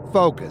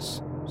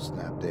 Focus,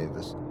 snapped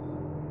Davis.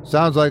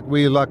 Sounds like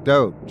we lucked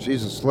out.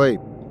 She's asleep.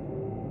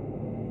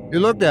 He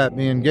looked at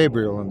me and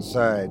Gabriel and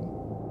sighed.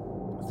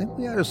 I think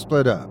we ought to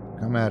split up,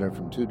 come at her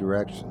from two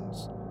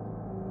directions.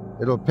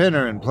 It'll pin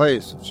her in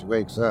place if she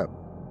wakes up.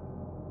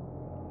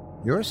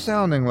 You're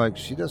sounding like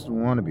she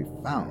doesn't want to be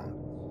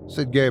found,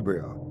 said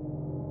Gabriel.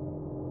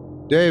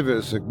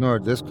 Davis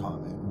ignored this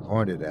comment and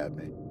pointed at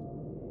me.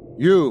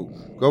 You,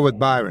 go with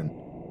Byron.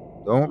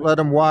 Don't let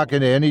him walk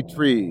into any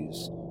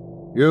trees.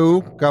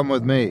 You, come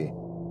with me.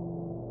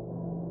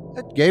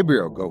 Let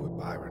Gabriel go with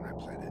Byron, I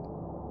pleaded.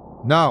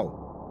 No.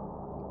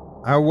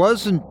 I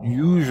wasn't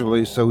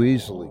usually so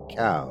easily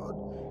cowed,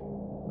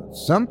 but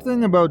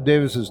something about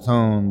Davis's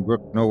tone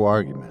brooked no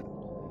argument.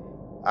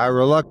 I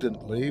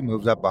reluctantly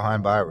moved up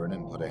behind Byron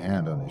and put a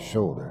hand on his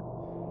shoulder.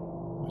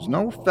 There was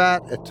no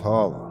fat at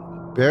all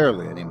on me,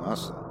 barely any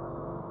muscle.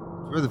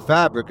 Through the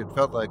fabric, it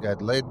felt like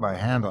I'd laid my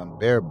hand on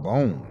bare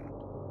bone.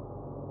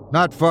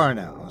 Not far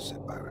now,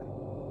 said Byron.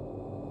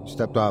 He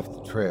stepped off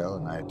the trail,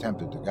 and I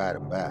attempted to guide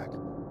him back.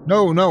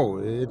 No,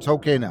 it's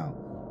okay now.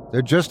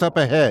 They're just up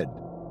ahead.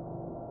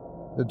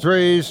 The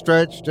trees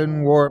stretched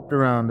and warped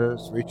around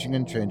us, reaching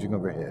and changing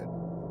overhead.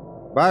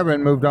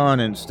 Byron moved on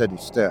in steady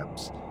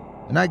steps,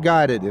 and I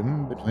guided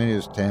him between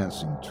his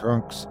dancing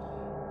trunks,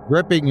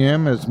 gripping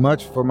him as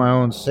much for my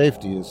own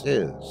safety as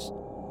his.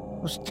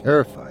 was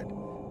terrified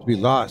to be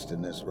lost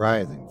in this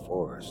writhing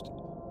forest.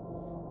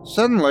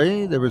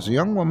 Suddenly, there was a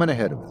young woman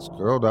ahead of us,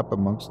 curled up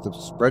amongst the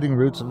spreading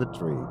roots of a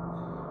tree.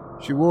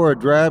 She wore a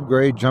drab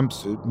gray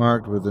jumpsuit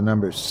marked with the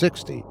number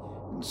 60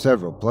 in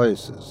several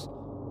places.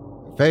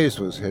 Her face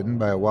was hidden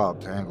by a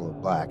wild tangle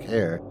of black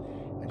hair,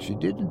 and she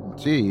did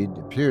indeed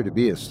appear to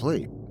be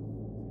asleep.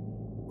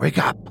 "Wake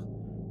up!"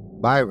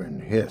 Byron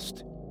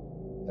hissed.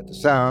 At the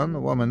sound, the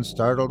woman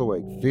startled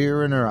awake,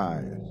 fear in her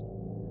eyes.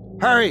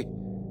 "Hurry!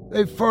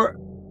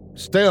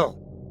 Still,"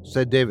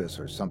 said Davis,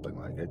 or something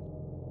like it.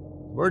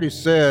 The word he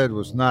said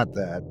was not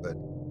that, but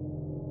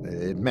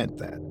it meant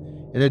that,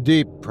 in a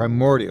deep,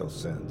 primordial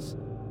sense.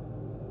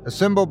 A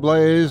symbol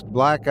blazed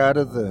black out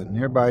of the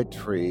nearby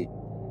tree,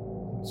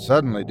 and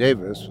suddenly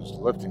Davis was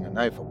lifting a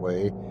knife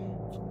away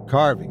from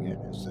carving it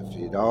as if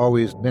he'd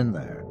always been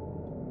there.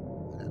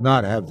 I did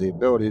not have the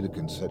ability to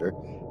consider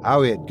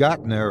how he had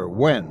gotten there or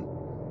when.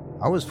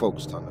 I was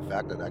focused on the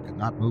fact that I could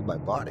not move my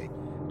body,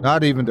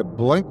 not even to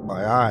blink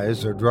my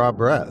eyes or draw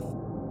breath.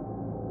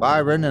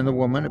 Byron and the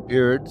woman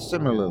appeared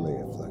similarly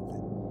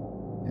afflicted,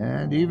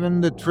 and even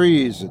the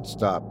trees had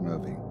stopped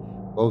moving,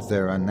 both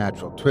their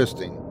unnatural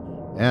twisting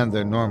and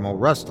their normal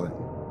rustling.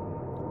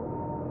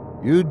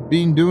 "You'd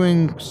been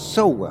doing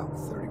so well,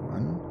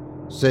 31,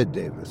 said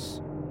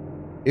Davis.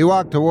 He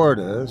walked toward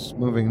us,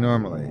 moving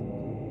normally.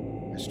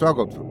 I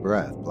struggled for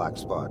breath, black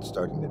spots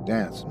starting to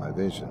dance in my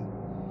vision,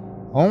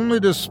 only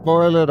to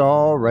spoil it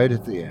all right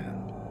at the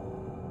end.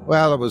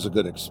 Well, it was a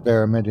good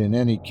experiment in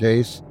any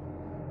case.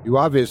 You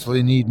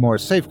obviously need more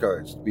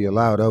safeguards to be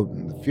allowed out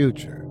in the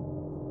future.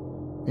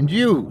 And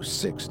you,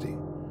 60.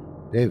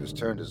 Davis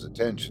turned his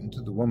attention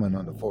to the woman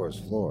on the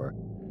forest floor.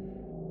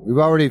 We've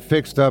already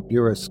fixed up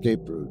your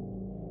escape route.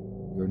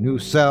 Your new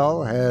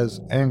cell has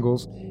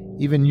angles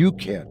even you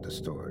can't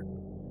distort.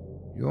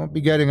 You won't be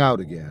getting out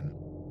again.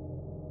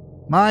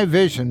 My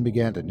vision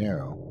began to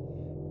narrow,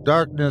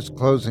 darkness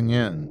closing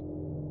in.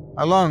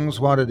 My lungs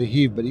wanted to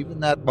heave, but even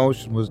that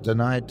motion was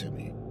denied to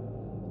me.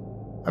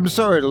 I'm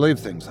sorry to leave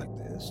things like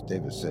this,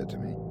 Davis said to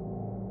me.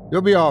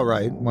 You'll be all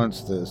right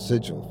once the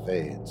sigil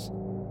fades.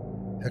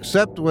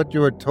 Accept what you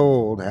were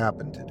told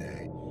happened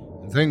today,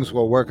 and things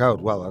will work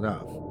out well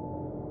enough.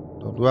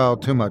 Don't dwell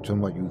too much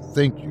on what you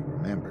think you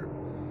remember.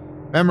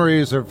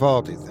 Memories are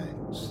faulty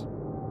things.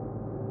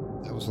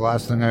 That was the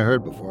last thing I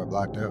heard before I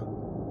blacked out.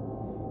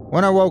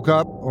 When I woke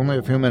up, only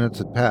a few minutes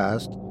had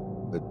passed,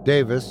 but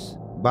Davis,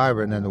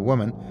 Byron, and the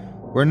woman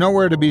were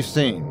nowhere to be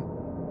seen.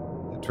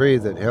 The tree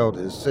that held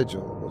his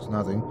sigil was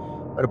nothing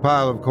but a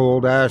pile of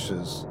cold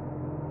ashes.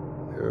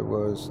 There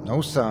was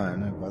no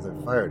sign of other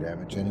fire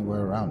damage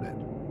anywhere around it.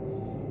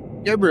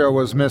 Gabriel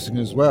was missing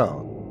as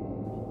well.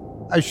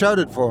 I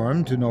shouted for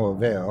him to no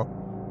avail,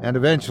 and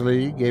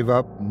eventually gave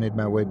up and made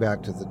my way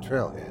back to the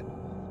trailhead,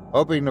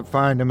 hoping to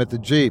find him at the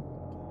Jeep.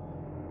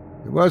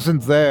 He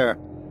wasn't there,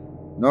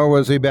 nor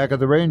was he back at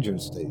the ranger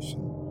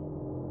station.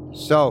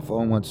 His cell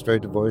phone went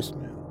straight to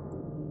voicemail.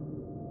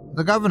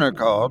 The governor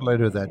called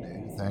later that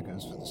day to thank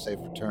us for the safe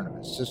return of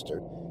his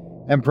sister,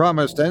 and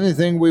promised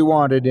anything we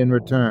wanted in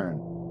return.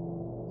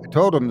 I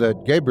told him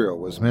that Gabriel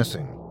was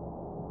missing.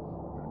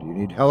 Do you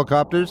need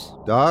helicopters?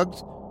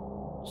 Dogs?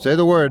 Say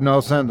the word and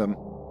I'll send them.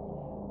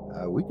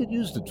 We could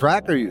use the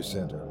tracker you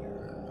sent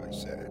earlier, I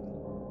said.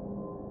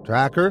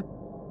 Tracker?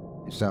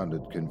 He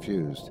sounded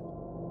confused.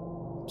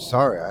 I'm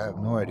sorry, I have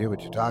no idea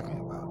what you're talking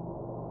about.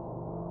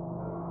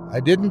 I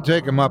didn't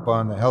take him up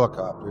on the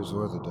helicopters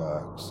or the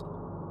dogs.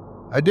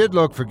 I did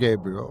look for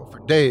Gabriel for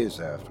days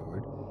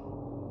afterward,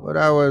 but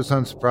I was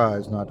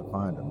unsurprised not to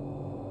find him.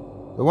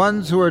 The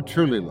ones who are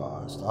truly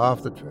lost,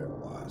 off the trail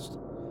lost,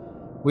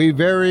 we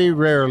very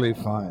rarely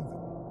find them.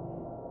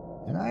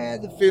 And I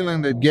had the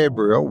feeling that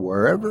Gabriel,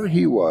 wherever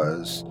he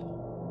was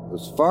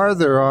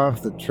farther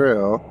off the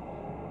trail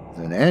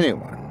than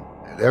anyone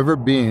had ever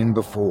been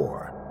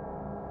before.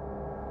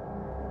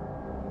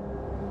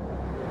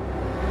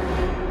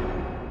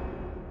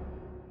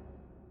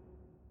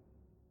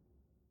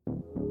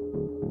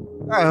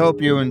 I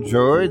hope you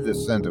enjoyed The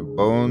Scent of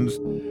Bones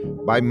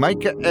by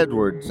Micah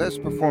Edwards, as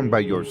performed by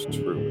yours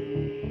truly.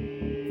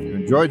 If you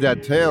enjoyed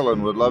that tale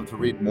and would love to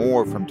read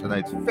more from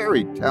tonight's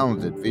very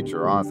talented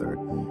feature author,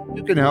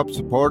 you can help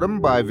support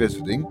him by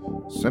visiting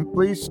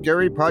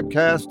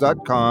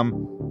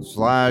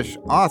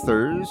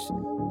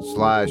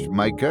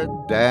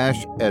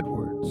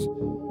simplyscarypodcast.com/authors/Micah-Edwards.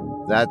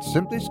 That's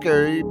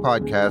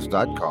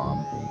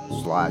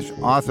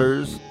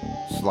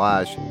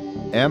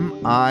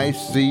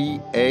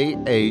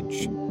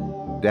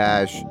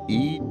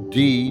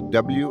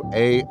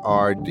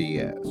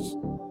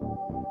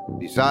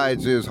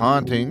Besides his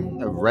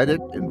haunting of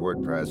Reddit and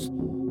WordPress,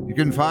 you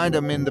can find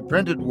him in the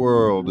printed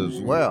world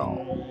as well.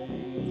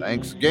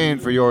 Thanks again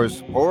for your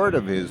support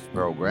of his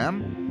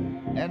program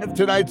and of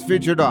tonight's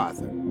featured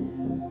author.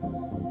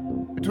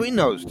 Between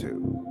those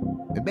two,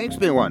 it makes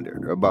me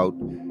wonder about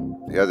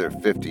the other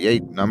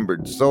 58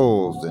 numbered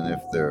souls and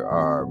if there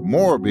are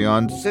more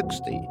beyond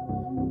 60.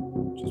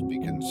 Just be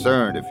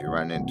concerned if you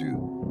run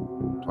into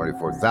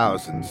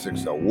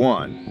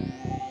 24,601.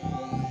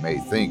 may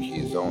think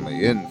he's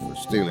only in for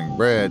stealing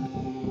bread.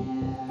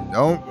 You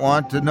don't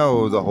want to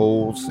know the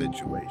whole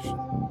situation.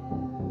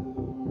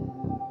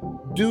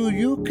 Do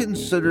you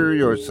consider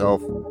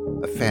yourself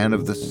a fan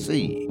of the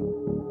sea?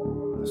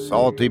 The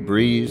salty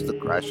breeze, the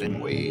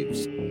crashing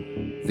waves,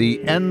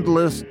 the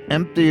endless,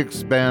 empty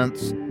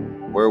expanse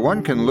where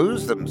one can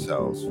lose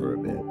themselves for a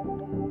bit,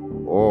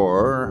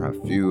 or a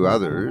few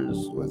others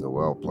with a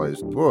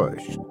well-placed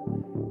push.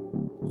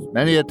 There's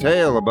many a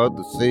tale about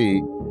the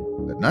sea,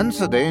 but none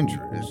so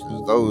dangerous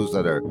as those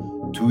that are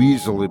too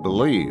easily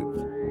believed.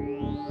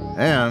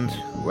 And,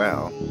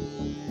 well,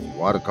 if you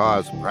want to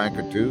cause a prank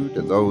or two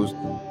to those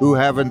who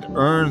haven't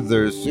earned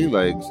their sea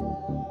legs,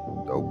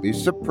 don't be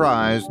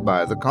surprised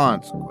by the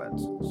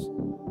consequences.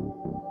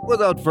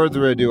 Without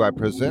further ado, I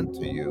present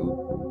to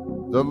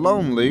you The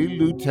Lonely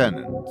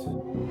Lieutenant.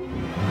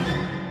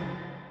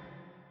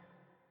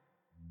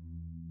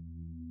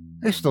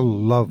 I used to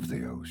love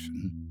the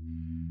ocean.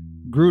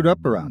 Grew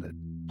up around it,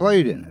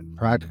 played in it,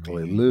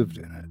 practically lived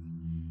in it.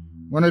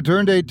 When I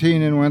turned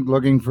 18 and went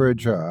looking for a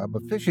job, a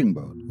fishing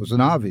boat was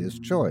an obvious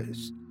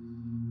choice.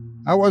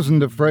 I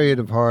wasn't afraid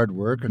of hard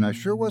work, and I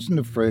sure wasn't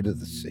afraid of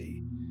the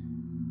sea.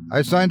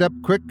 I signed up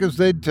quick as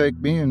they'd take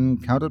me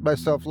and counted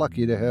myself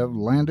lucky to have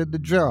landed the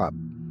job.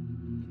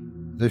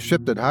 The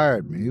ship that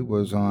hired me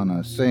was on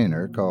a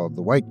seiner called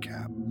the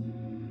Whitecap.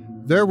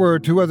 There were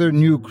 2 other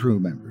new crew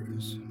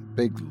members, a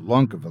big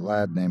lunk of a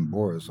lad named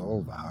Boris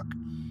Olvach,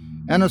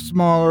 and a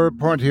smaller,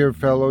 pointier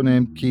fellow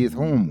named Keith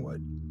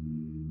Holmwood.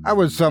 I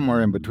was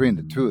somewhere in between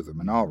the 2 of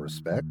them in all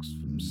respects,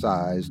 from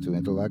size to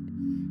intellect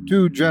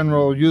to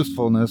general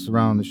usefulness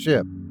around the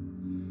ship.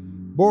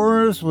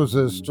 Boris was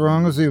as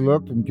strong as he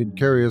looked and could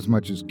carry as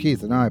much as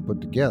Keith and I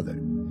put together.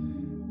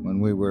 When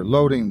we were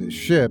loading the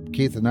ship,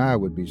 Keith and I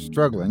would be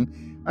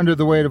struggling under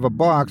the weight of a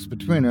box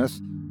between us,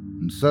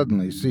 and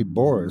suddenly see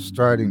Boris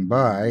striding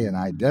by, an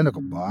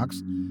identical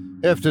box,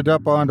 hefted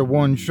up onto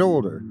one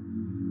shoulder.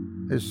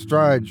 His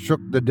stride shook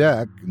the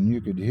deck, and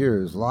you could hear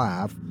his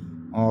laugh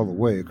all the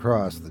way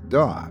across the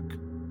dock.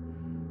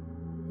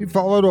 He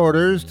followed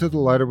orders to the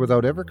letter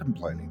without ever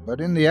complaining,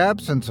 but in the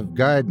absence of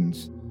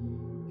guidance,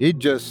 he'd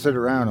just sit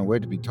around and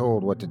wait to be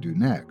told what to do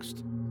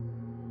next.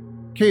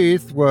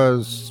 Keith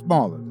was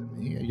smaller than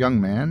me, a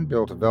young man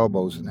built of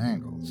elbows and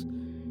angles.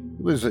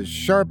 He was as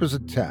sharp as a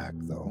tack,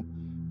 though,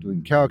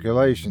 doing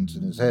calculations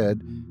in his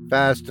head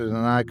faster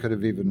than I could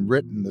have even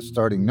written the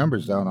starting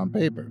numbers down on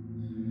paper.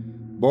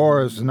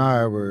 Boris and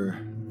I were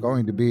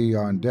going to be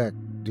on deck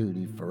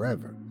duty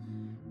forever.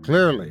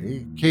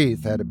 Clearly,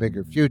 Keith had a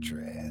bigger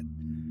future ahead.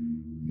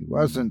 He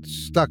wasn't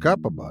stuck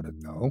up about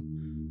it, though.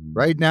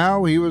 Right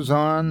now, he was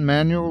on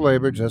manual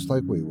labor just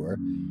like we were,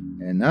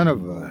 and none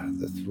of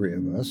the 3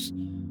 of us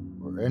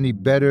were any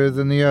better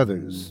than the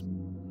others.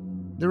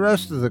 The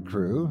rest of the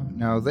crew,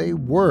 now they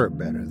were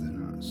better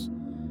than us.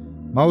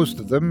 Most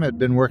of them had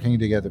been working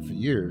together for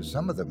years,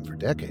 some of them for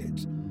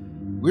decades.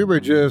 We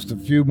were just a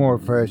few more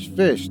fresh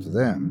fish to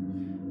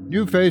them,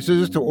 new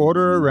faces to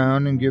order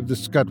around and give the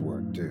scut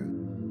work to,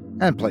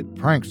 and play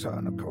pranks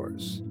on, of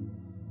course.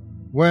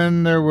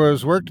 When there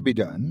was work to be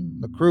done,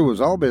 the crew was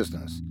all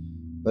business.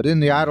 But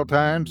in the idle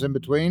times in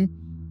between,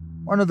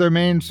 one of their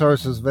main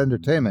sources of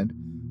entertainment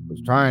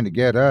was trying to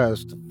get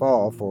us to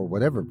fall for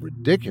whatever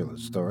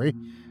ridiculous story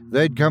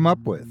they'd come up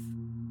with.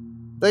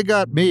 They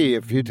got me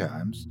a few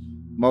times,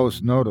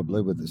 most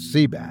notably with the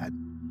sea bat.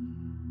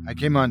 I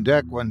came on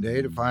deck one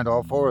day to find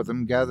all 4 of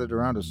them gathered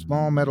around a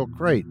small metal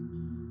crate.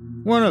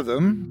 One of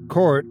them,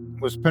 Court,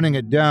 was pinning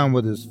it down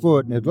with his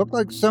foot, and it looked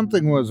like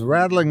something was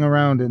rattling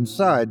around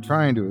inside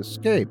trying to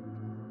escape.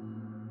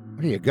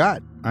 "What do you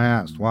got?" I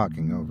asked,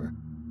 walking over.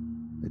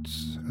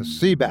 "It's a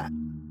sea bat."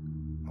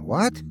 "A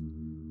what?"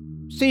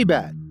 "Sea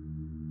bat.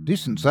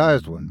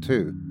 Decent-sized one,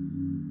 too.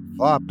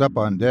 Flopped up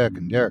on deck,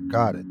 and Derek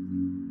caught it."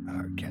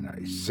 "Can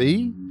I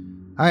see?"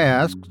 I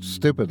asked,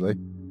 stupidly.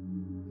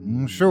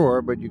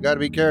 "Sure, but you gotta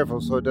be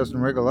careful so it doesn't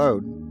wriggle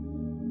out.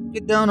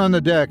 Get down on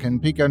the deck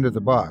and peek under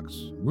the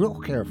box. Real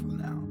careful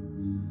now."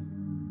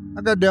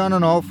 I got down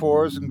on all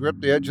 4s and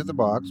gripped the edge of the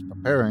box,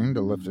 preparing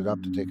to lift it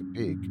up to take a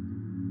peek.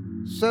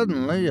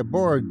 Suddenly, a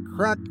board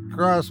cracked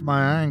across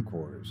my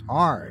hindquarters,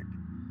 hard.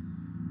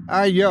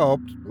 I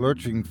yelped,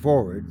 lurching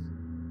forward.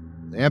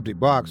 The empty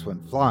box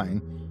went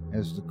flying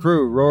as the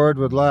crew roared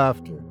with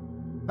laughter.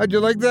 "How'd you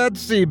like that,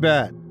 sea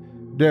bat?"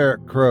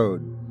 Derek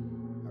crowed.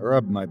 I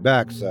rubbed my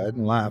backside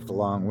and laughed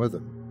along with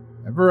him.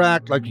 Never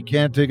act like you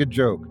can't take a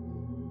joke.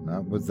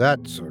 Not with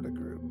that sort of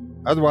group.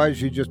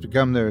 Otherwise, you just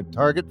become their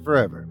target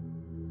forever.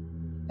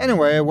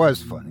 Anyway, it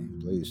was funny,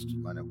 at least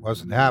when it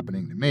wasn't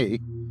happening to me.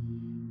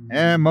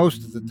 And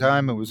most of the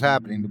time it was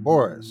happening to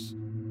Boris.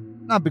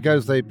 Not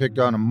because they picked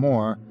on him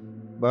more,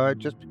 but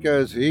just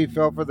because he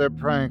fell for their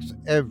pranks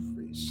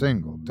every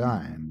single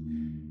time.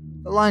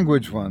 The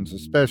language ones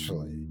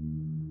especially.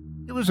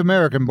 He was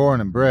American-born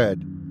and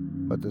bred,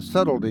 but the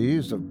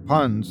subtleties of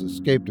puns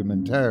escaped him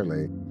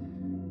entirely.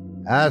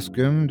 Ask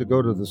him to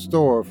go to the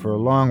store for a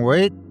long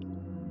wait,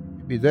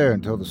 he'd be there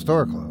until the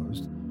store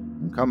closed,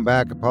 and come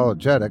back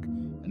apologetic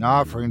and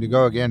offering to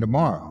go again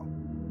tomorrow.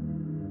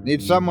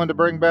 Need someone to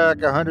bring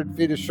back 100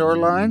 feet of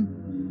shoreline?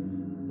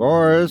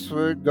 Boris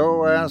would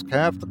go ask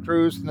half the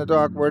crews in the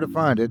dock where to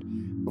find it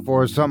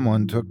before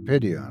someone took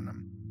pity on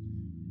him.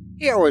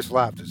 He always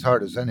laughed as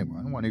hard as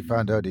anyone when he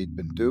found out he'd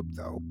been duped,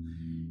 though.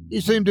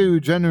 He seemed to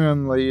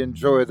genuinely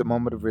enjoy the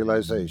moment of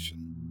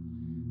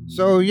realization.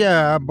 So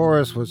yeah,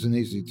 Boris was an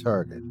easy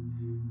target.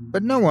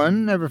 But no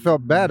one ever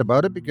felt bad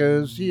about it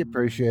because he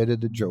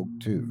appreciated the joke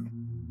too.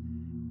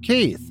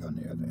 Keith, on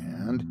the other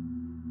hand,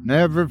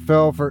 never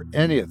fell for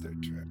any of their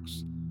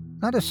tricks.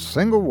 Not a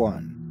single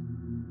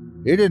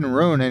one. He didn't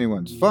ruin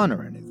anyone's fun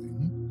or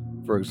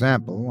anything. For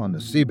example, on the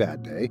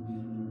Seabat day,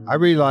 I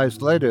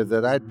realized later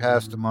that I'd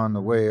passed him on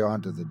the way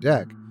onto the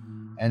deck,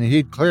 and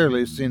he'd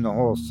clearly seen the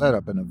whole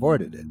setup and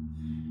avoided it,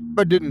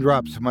 but didn't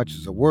drop so much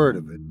as a word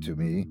of it to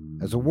me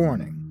as a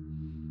warning.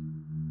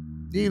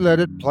 He let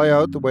it play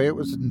out the way it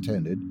was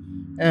intended,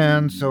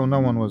 and so no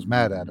one was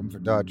mad at him for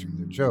dodging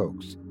their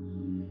jokes.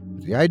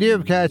 But the idea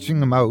of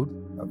catching him out,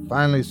 of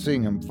finally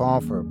seeing him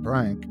fall for a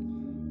prank,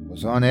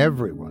 was on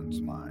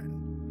everyone's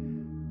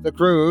mind. The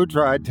crew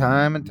tried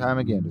time and time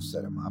again to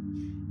set him up,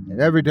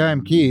 and every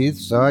time Keith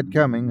saw it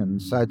coming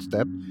and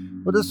sidestepped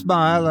with a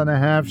smile and a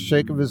half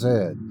shake of his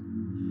head.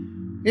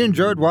 He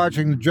enjoyed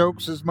watching the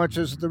jokes as much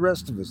as the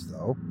rest of us,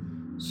 though,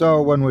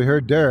 so when we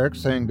heard Derek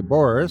saying to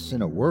Boris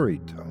in a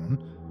worried tone,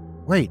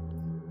 "Wait,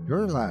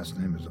 your last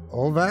name is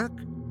Olvac?"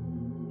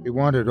 he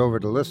wandered over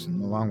to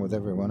listen along with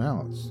everyone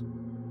else.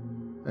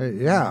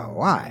 Yeah,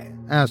 why?"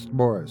 asked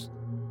Boris.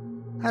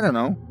 "I don't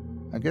know.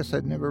 I guess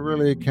I'd never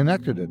really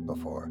connected it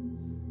before.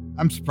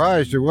 I'm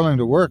surprised you're willing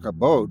to work a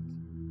boat."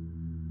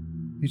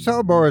 He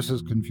saw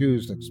Boris's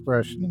confused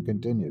expression and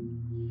continued,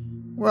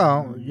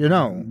 "Well,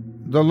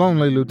 the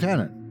lonely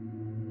lieutenant."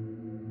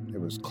 It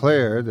was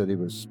clear that he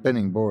was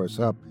spinning Boris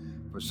up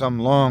for some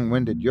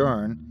long-winded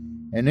yarn,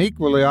 and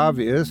equally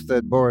obvious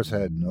that Boris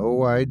had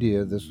no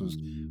idea this was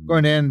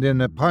going to end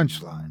in a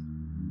punchline.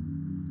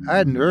 I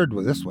hadn't heard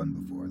with this one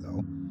before,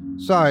 though,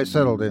 so I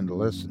settled in to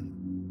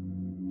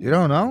listen. "You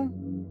don't know?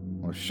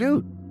 Well,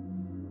 shoot.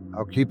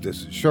 I'll keep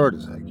this as short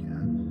as I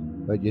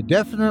can, but you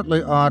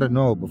definitely ought to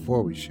know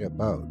before we ship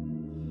out.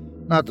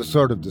 Not the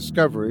sort of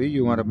discovery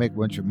you want to make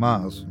once you're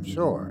miles from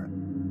shore."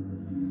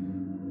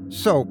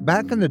 So,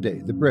 back in the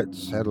day, the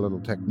Brits had a little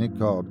technique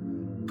called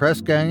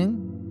press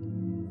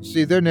ganging.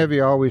 See, their navy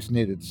always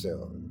needed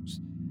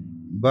sailors,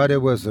 but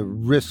it was a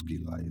risky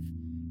life,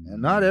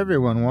 and not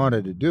everyone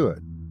wanted to do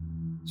it.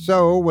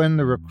 So, when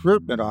the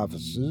recruitment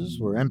offices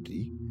were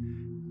empty,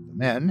 the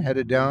men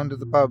headed down to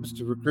the pubs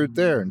to recruit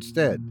there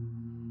instead.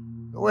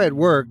 The way it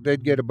worked,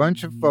 they'd get a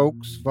bunch of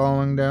folks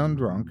falling down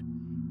drunk,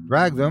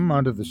 drag them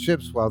onto the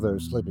ships while they were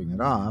sleeping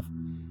it off.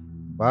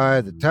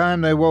 By the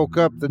time they woke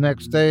up the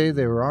next day,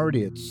 they were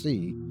already at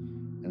sea,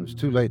 and it was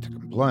too late to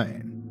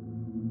complain.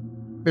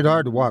 A bit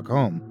hard to walk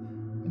home,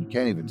 and you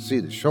can't even see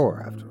the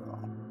shore after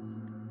all.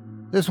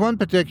 This one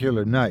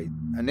particular night,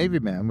 a Navy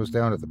man was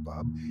down at the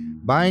pub,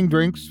 buying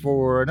drinks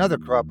for another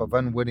crop of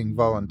unwitting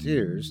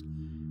volunteers,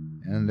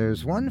 and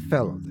there's one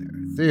fellow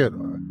there,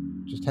 Theodore,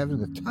 just having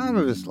the time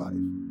of his life.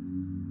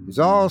 He's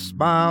all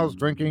smiles,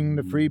 drinking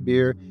the free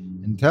beer,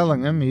 and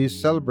telling him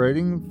he's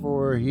celebrating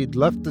for he'd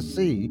left the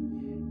sea,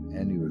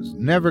 and he was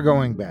never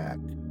going back.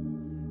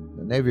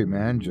 The Navy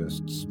man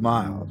just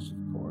smiles,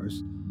 of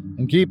course,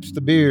 and keeps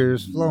the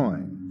beers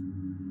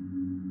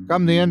flowing.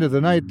 Come the end of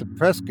the night, the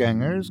press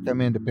gangers come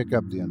in to pick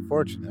up the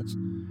unfortunates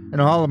and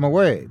haul them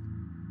away.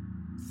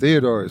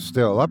 Theodore is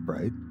still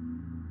upright,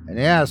 and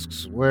he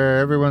asks where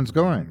everyone's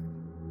going.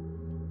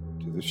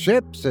 "To the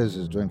ship," says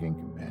his drinking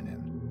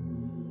companion.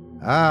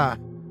 "Ah,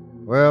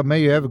 well,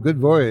 may you have a good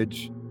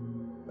voyage."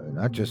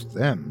 "Not just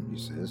them," he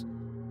says.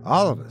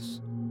 "All of us.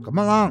 Come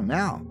along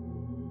now."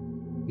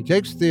 He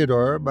takes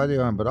Theodore by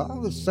the arm, but all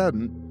of a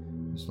sudden,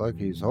 it's like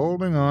he's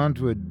holding on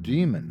to a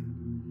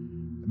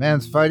demon. The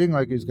man's fighting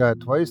like he's got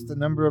twice the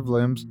number of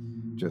limbs,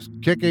 just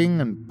kicking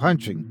and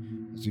punching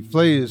as he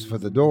flees for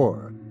the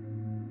door.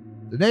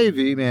 The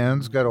Navy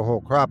man's got a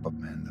whole crop of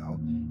men, though,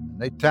 and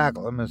they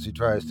tackle him as he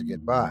tries to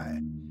get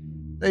by.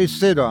 They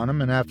sit on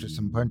him, and after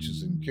some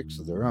punches and kicks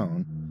of their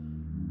own,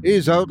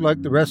 he's out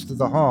like the rest of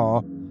the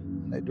haul,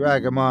 and they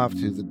drag him off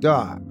to the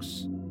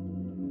docks.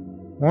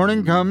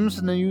 Morning comes,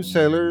 and the new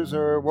sailors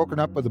are woken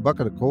up with a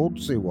bucket of cold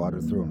seawater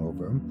thrown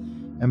over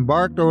them, and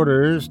barked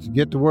orders to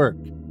get to work.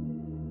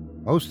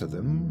 Most of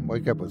them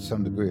wake up with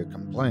some degree of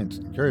complaints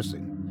and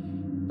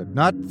cursing, but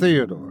not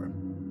Theodore.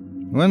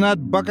 When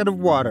that bucket of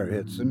water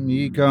hits him,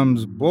 he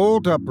comes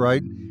bolt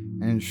upright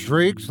and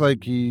shrieks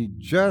like he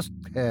just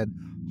had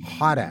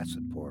hot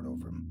acid poured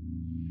over him.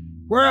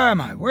 "Where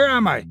am I? Where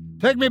am I?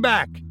 Take me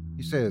back,"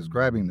 he says,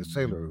 grabbing the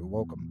sailor who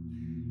woke him.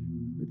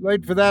 "Bit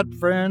late for that,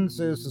 friend,"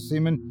 says the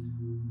seaman.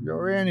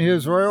 "You're in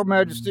His Royal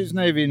Majesty's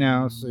Navy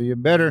now, so you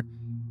better—"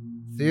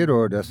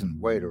 Theodore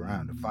doesn't wait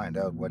around to find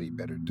out what he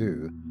better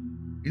do.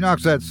 He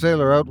knocks that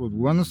sailor out with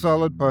one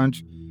solid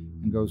punch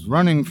and goes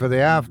running for the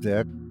aft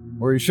deck,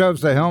 where he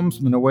shoves the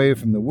helmsman away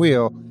from the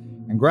wheel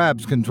and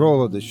grabs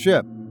control of the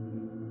ship.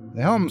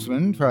 The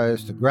helmsman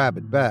tries to grab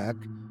it back,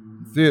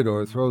 and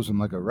Theodore throws him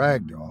like a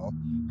rag doll,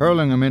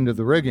 hurling him into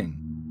the rigging.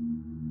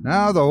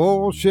 Now the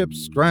whole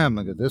ship's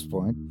scrambling at this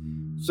point,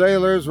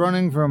 sailors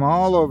running from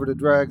all over to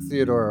drag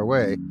Theodore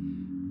away,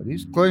 but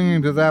he's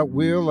clinging to that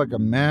wheel like a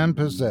man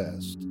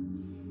possessed.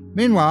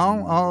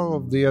 Meanwhile, all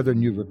of the other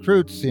new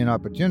recruits see an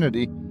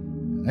opportunity,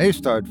 and they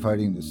start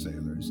fighting the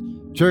sailors,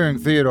 cheering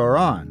Theodore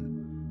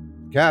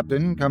on. The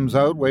captain comes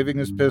out waving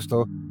his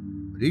pistol,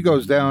 but he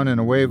goes down in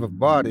a wave of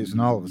bodies, and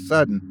all of a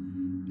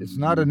sudden, it's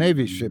not a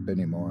Navy ship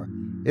anymore.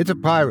 It's a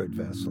pirate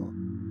vessel.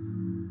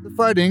 The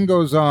fighting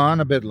goes on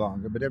a bit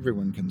longer, but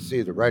everyone can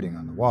see the writing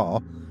on the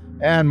wall,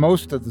 and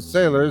most of the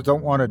sailors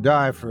don't want to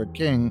die for a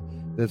king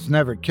that's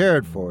never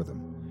cared for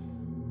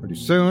them. Pretty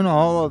soon,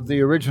 all of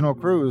the original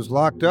crew is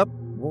locked up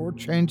or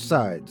changed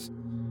sides.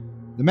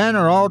 The men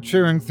are all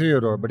cheering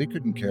Theodore, but he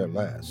couldn't care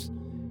less.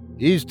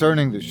 He's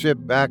turning the ship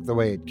back the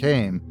way it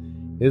came,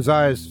 his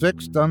eyes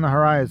fixed on the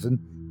horizon,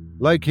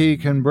 like he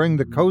can bring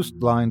the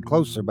coastline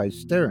closer by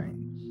staring.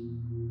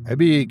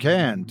 Maybe he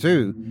can,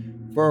 too,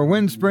 for a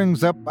wind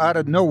springs up out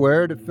of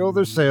nowhere to fill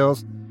their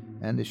sails,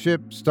 and the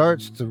ship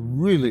starts to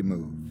really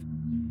move.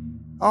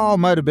 All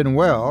might have been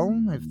well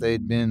if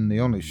they'd been the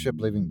only ship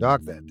leaving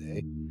dock that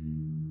day,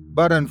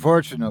 but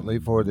unfortunately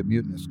for the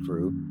mutinous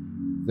crew,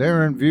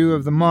 they're in view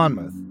of the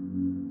Monmouth.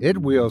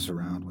 It wheels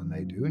around when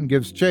they do and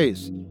gives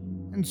chase,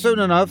 and soon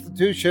enough the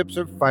two ships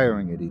are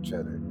firing at each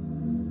other.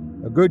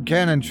 A good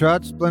cannon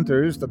shot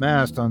splinters the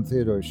mast on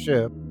Theodore's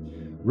ship,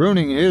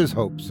 ruining his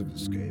hopes of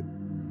escape.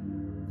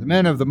 The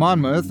men of the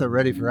Monmouth are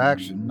ready for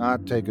action,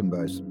 not taken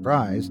by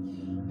surprise,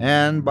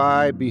 and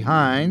by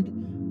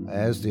behind,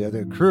 as the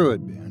other crew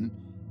had been,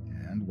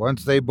 and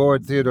once they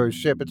board Theodore's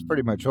ship, it's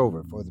pretty much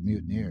over for the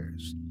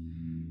mutineers.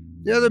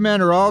 The other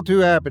men are all too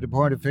happy to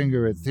point a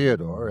finger at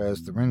Theodore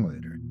as the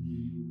ringleader.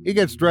 He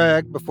gets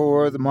dragged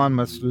before the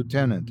Monmouth's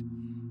lieutenant,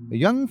 a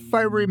young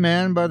fiery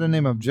man by the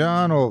name of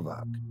John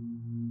Olvak.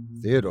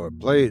 Theodore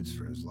pleads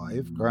for his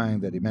life, crying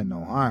that he meant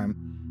no harm,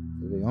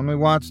 that he only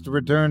wants to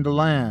return to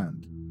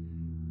land.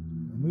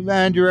 The only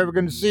land you're ever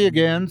going to see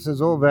again, says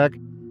Olvak,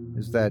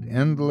 is that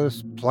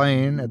endless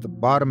plain at the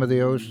bottom of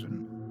the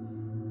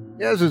ocean.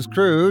 He has his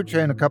crew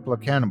chain a couple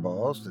of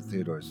cannonballs to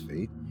Theodore's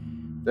feet,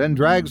 then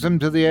drags him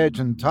to the edge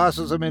and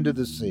tosses him into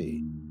the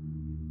sea.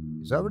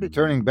 He's already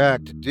turning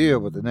back to deal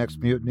with the next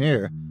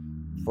mutineer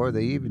before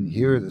they even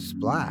hear the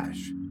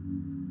splash.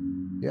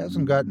 He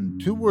hasn't gotten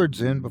 2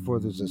 words in before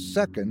there's a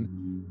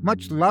second,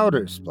 much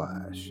louder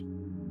splash.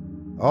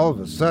 All of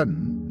a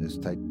sudden, this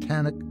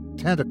titanic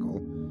tentacle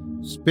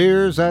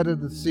spears out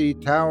of the sea,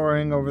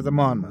 towering over the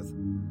Monmouth.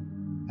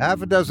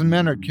 Half a dozen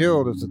men are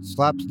killed as it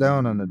slaps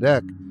down on the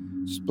deck,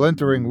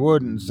 splintering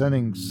wood and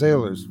sending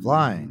sailors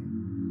flying.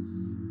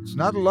 It's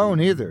not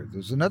alone either.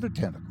 There's another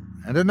tentacle,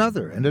 and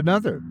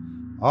another,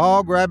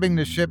 all grabbing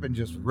the ship and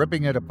just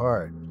ripping it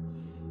apart.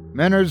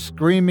 Men are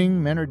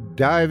screaming, men are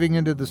diving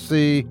into the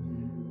sea,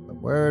 but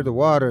where the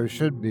water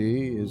should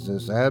be is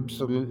this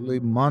absolutely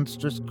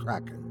monstrous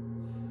kraken.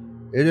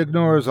 It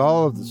ignores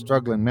all of the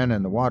struggling men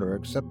in the water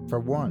except for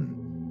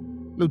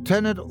one,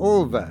 Lieutenant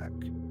Olvak.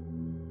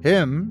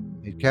 Him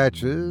it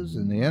catches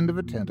in the end of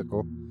a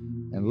tentacle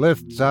and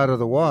lifts out of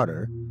the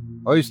water,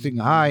 hoisting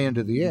high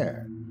into the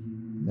air.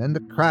 And then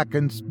the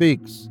kraken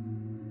speaks,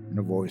 in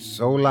a voice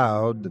so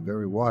loud the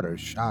very water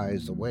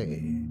shies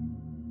away.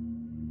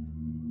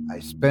 I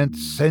spent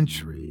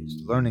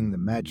centuries learning the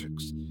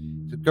magics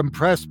to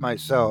compress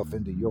myself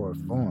into your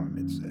form,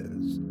 it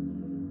says.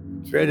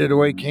 I traded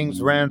away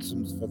king's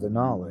ransoms for the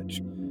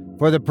knowledge,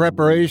 for the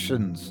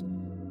preparations.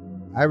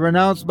 I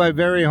renounced my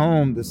very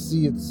home, the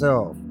sea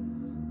itself,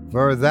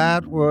 for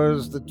that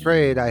was the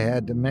trade I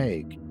had to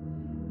make.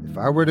 If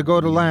I were to go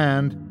to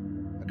land,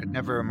 I could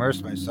never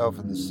immerse myself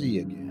in the sea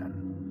again.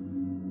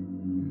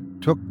 You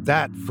took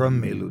that from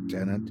me,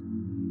 Lieutenant.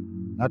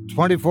 Not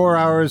 24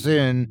 hours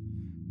in,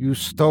 you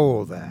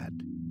stole that.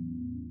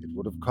 It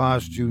would have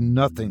cost you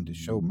nothing to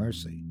show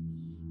mercy,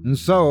 and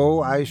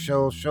so I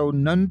shall show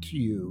none to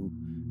you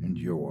and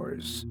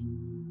yours.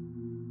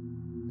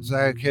 As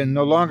I can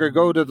no longer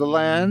go to the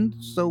land,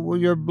 so will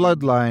your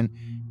bloodline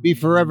be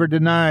forever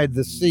denied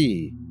the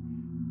sea.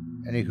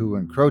 Any who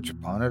encroach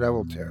upon it I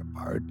will tear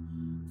apart,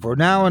 for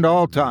now and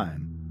all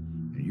time.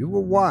 And you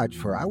will watch,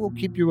 for I will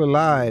keep you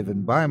alive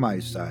and by my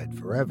side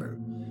forever,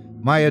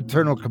 my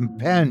eternal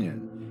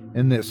companion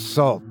in this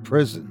salt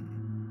prison.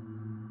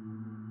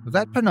 With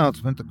that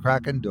pronouncement, the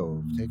kraken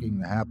dove, taking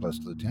the hapless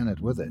lieutenant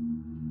with it.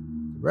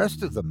 The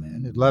rest of the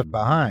men it left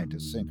behind to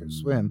sink or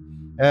swim,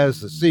 as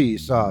the sea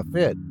saw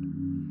fit.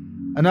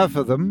 Enough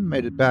of them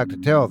made it back to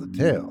tell the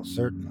tale,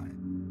 certainly.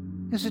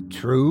 Is it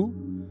true?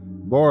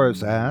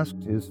 Boris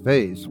asked, his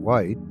face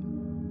white.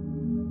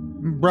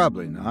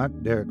 Probably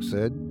not, Derek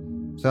said.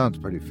 Sounds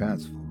pretty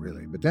fanciful,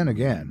 really. But then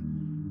again,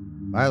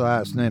 my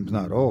last name's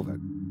not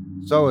Olvik,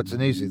 so it's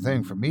an easy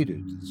thing for me to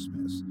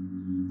dismiss.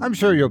 I'm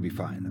sure you'll be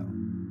fine,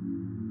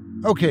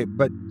 though. Okay,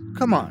 but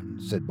come on,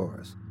 said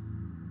Boris.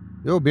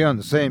 You'll be on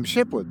the same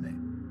ship with me.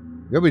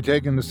 You'll be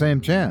taking the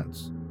same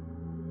chance.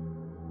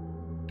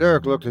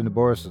 Derek looked into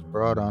Boris's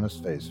broad,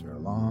 honest face for a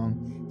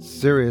long,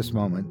 serious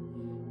moment,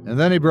 and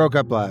then he broke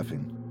up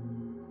laughing.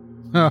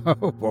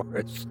 Oh,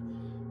 Boris,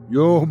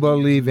 you'll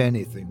believe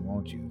anything,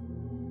 won't you?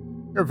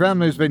 Your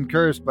family's been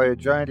cursed by a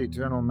giant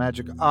eternal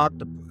magic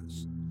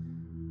octopus.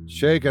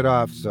 Shake it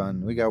off,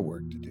 son. We got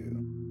work to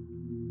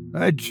do.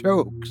 A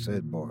joke,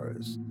 said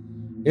Boris.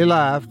 He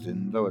laughed,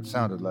 and though it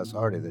sounded less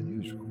hearty than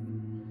usual.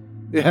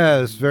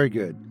 Yes, very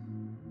good.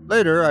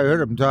 Later, I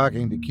heard him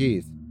talking to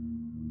Keith.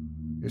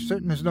 You're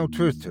certain there's no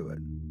truth to it?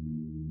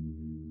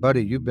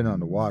 Buddy, you've been on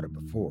the water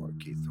before,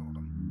 Keith told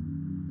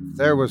him. If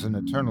there was an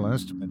eternal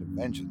instrument of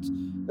vengeance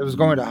that was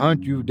going to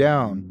hunt you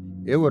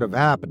down, it would have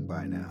happened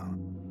by now.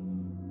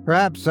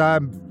 Perhaps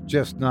I'm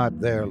just not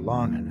there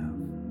long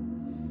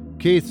enough.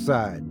 Keith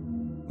sighed.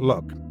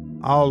 Look,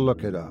 I'll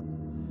look it up.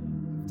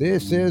 If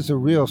this is a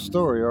real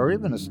story, or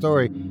even a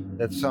story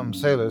that some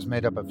sailors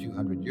made up a few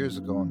hundred years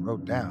ago and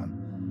wrote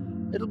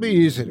down, it'll be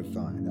easy to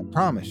find, I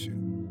promise you.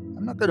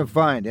 I'm not going to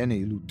find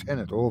any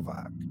Lieutenant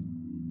Olvak.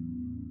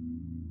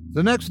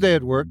 The next day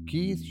at work,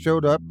 Keith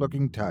showed up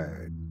looking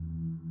tired.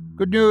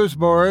 Good news,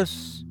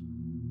 Boris.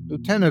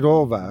 Lieutenant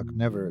Olvak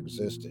never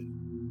existed.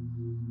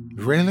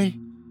 Really?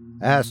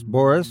 Asked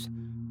Boris,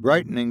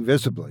 brightening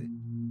visibly.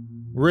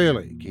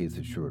 Really, Keith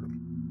assured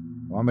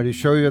him. Want me to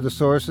show you the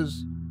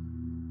sources?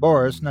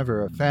 Boris,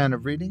 never a fan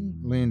of reading,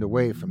 leaned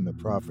away from the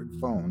proffered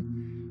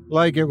phone,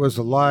 like it was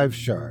a live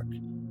shark.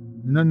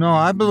 No,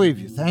 I believe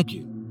you, thank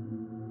you.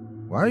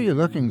 Why are you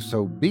looking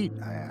so beat?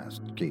 I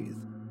asked Keith.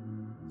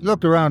 He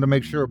looked around to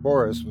make sure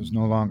Boris was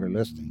no longer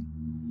listening.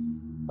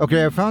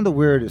 Okay, I found the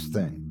weirdest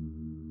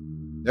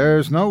thing.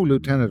 There's no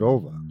Lieutenant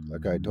Olvak,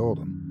 like I told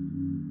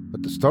him,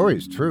 but the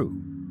story's true.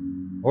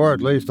 Or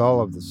at least all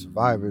of the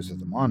survivors of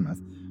the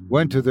Monmouth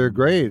went to their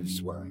graves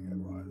swearing it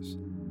was.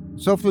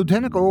 So if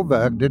Lieutenant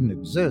Olvak didn't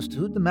exist,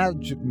 who'd the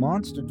magic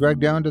monster drag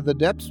down to the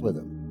depths with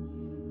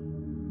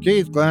him?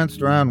 Keith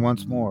glanced around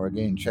once more,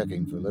 again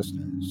checking for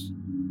listeners.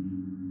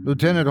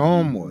 Lieutenant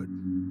Holmwood.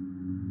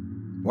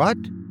 What?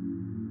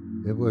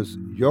 It was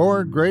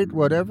your great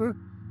whatever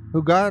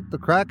who got the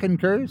Kraken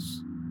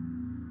curse?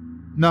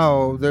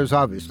 No, there's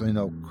obviously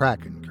no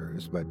Kraken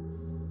curse, but,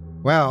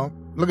 well,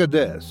 look at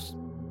this.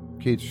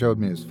 Keith showed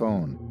me his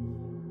phone.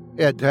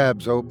 He had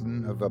tabs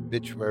open of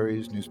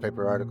obituaries,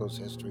 newspaper articles,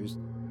 histories,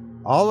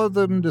 all of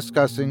them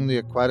discussing the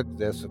aquatic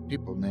deaths of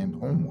people named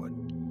Holmwood.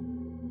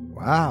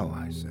 Wow,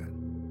 I said.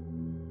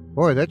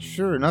 Boy, that's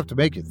sure enough to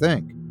make you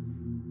think.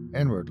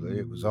 Inwardly,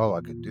 it was all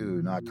I could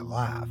do not to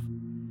laugh.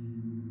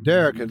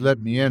 Derek had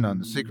let me in on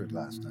the secret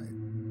last night.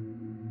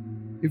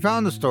 He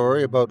found the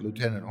story about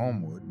Lieutenant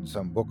Holmwood in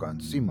some book on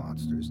sea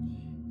monsters,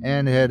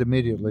 and had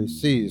immediately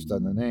seized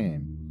on the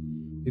name.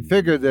 He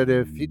figured that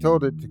if he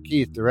told it to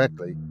Keith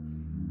directly,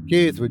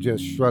 Keith would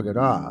just shrug it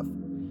off.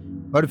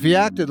 But if he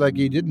acted like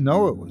he didn't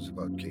know it was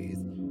about Keith,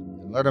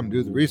 and let him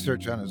do the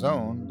research on his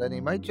own, then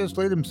he might just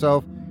lead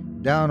himself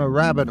down a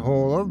rabbit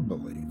hole of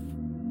belief.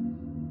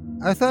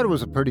 I thought it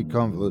was a pretty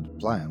convoluted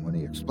plan when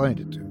he explained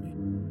it to me.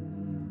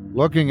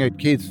 Looking at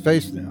Keith's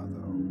face now,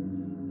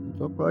 though, it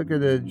looked like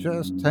it had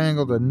just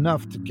tangled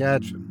enough to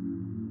catch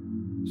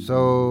him.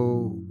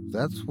 So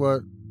that's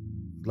what,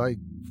 like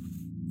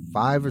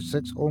 5 or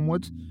 6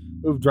 Holmwoods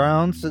who've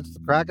drowned since the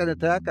Kraken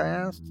attack, I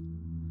asked.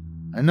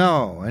 I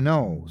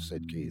know,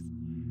 said Keith.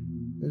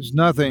 There's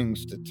nothing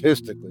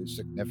statistically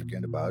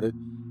significant about it.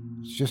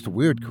 It's just a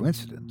weird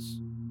coincidence.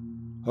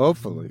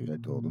 Hopefully, I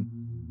told him.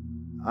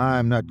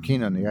 I'm not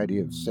keen on the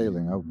idea of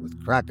sailing out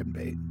with Kraken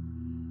bait.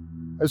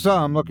 I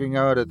saw him looking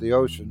out at the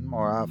ocean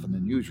more often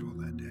than usual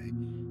that day,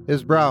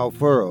 his brow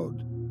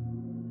furrowed.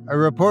 I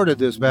reported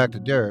this back to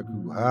Derek,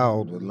 who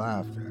howled with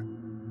laughter.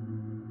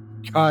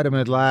 Caught him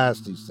at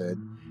last, he said,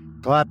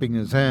 clapping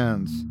his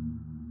hands.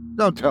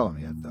 Don't tell him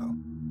yet, though.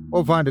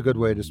 We'll find a good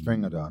way to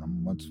spring it on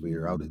him once we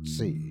are out at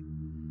sea.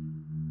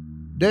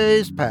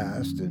 Days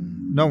passed,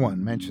 and no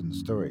one mentioned the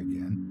story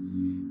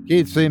again.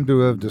 Keith seemed to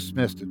have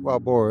dismissed it, while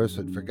Boris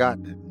had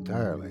forgotten it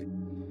entirely.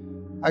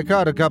 I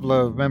caught a couple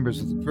of members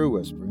of the crew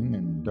whispering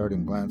and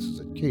darting glances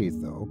at Keith,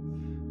 though,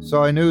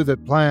 so I knew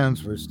that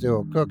plans were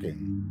still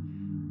cooking.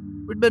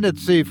 We'd been at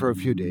sea for a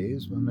few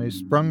days when they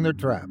sprung their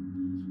trap.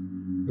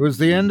 It was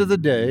the end of the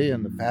day,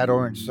 and the fat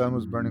orange sun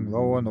was burning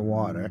low on the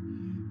water,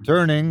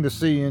 turning the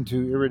sea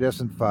into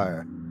iridescent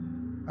fire.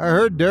 I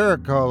heard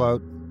Derek call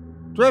out,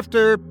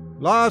 "Drifter!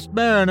 Lost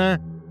mariner!"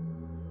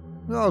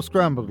 We all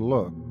scrambled to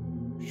look.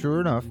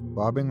 Sure enough,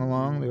 bobbing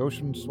along the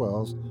ocean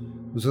swells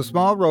was a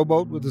small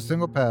rowboat with a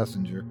single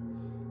passenger.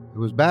 It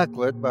was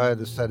backlit by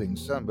the setting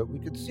sun, but we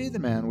could see the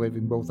man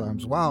waving both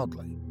arms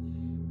wildly.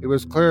 He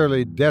was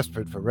clearly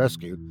desperate for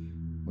rescue,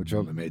 which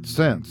only made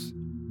sense.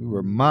 We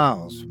were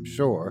miles from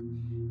shore.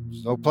 There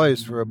was no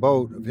place for a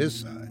boat of his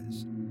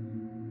size.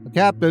 The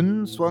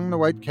captain swung the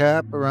white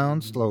cap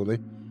around slowly,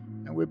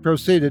 and we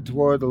proceeded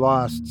toward the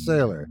lost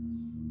sailor.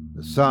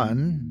 The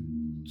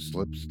sun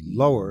slipped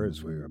lower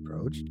as we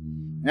approached,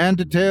 and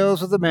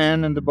details of the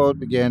man and the boat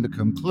began to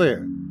come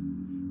clear.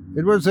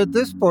 It was at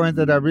this point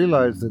that I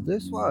realized that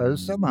this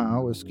was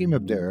somehow a scheme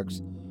of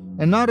Derek's,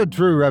 and not a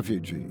true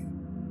refugee.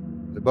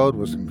 The boat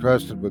was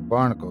encrusted with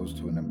barnacles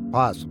to an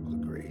impossible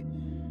degree.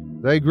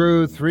 They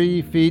grew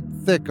 3 feet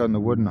thick on the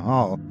wooden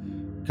hull,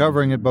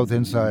 covering it both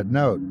inside and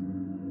out.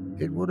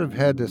 It would have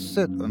had to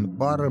sit on the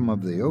bottom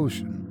of the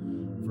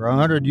ocean for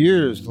 100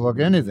 years to look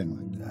anything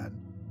like that,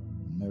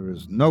 and there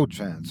was no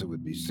chance it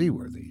would be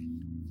seaworthy.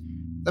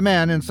 The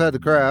man inside the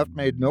craft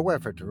made no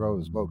effort to row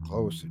his boat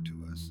closer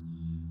to us.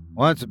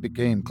 Once it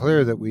became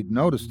clear that we'd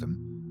noticed him,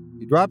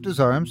 he dropped his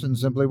arms and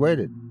simply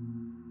waited.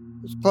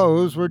 His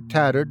clothes were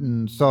tattered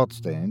and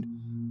salt-stained,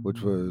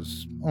 which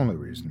was only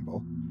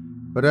reasonable.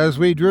 But as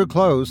we drew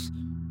close,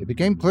 it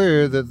became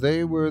clear that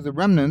they were the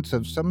remnants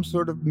of some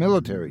sort of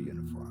military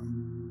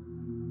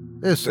uniform.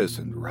 "This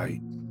isn't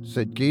right,"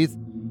 said Keith.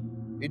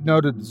 He'd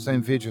noted the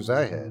same features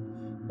I had,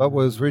 but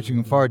was reaching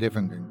a far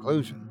different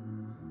conclusion.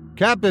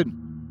 "Captain,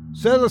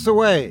 sail us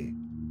away!"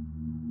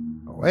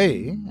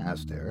 "Away?"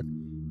 asked Eric,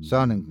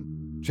 sounding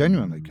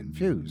genuinely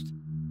confused.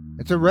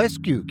 "It's a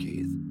rescue,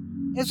 Keith."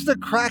 "It's the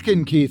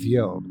Kraken," Keith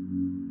yelled.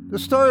 "The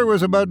story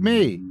was about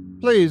me.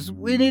 Please,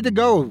 we need to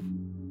go."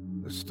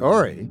 "The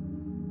story?"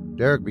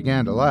 Derek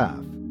began to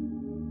laugh.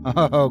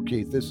 "Oh,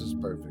 Keith, this is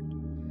perfect.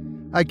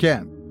 I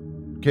can't.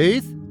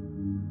 Keith?"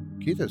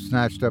 Keith had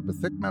snatched up a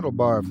thick metal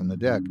bar from the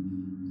deck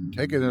and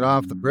taken it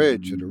off the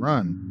bridge at a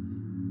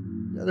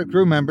run. The other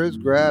crew members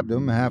grabbed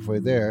him halfway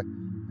there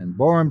and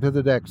bore him to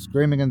the deck,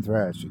 screaming and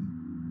thrashing.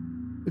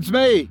 "It's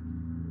me!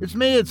 It's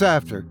me it's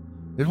after!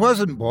 It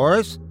wasn't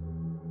Boris!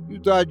 You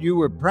thought you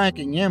were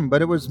pranking him,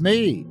 but it was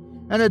me!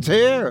 And it's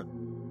here!"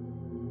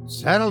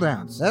 Settle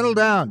down,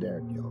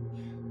 Derek yelled,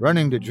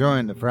 running to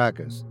join the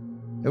fracas.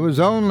 "It was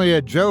only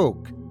a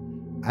joke.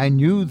 I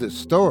knew the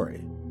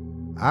story.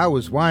 I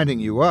was winding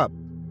you up."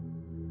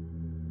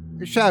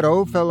 A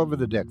shadow fell over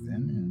the deck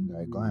then, and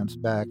I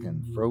glanced back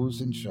and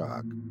froze in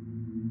shock.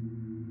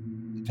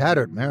 The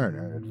tattered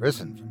mariner had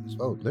risen from his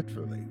boat,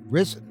 literally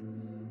risen.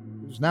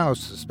 He was now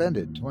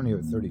suspended 20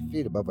 or 30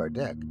 feet above our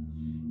deck,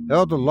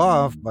 held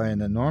aloft by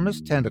an enormous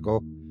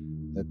tentacle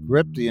that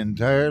gripped the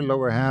entire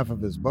lower half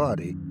of his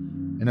body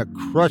in a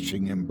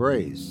crushing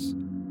embrace.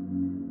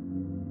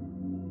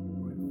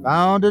 "We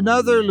found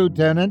another,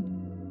 Lieutenant,"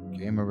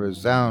 came a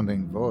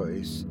resounding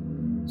voice,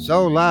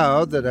 so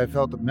loud that I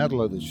felt the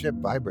metal of the ship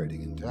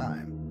vibrating in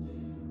time.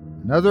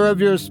 "Another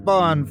of your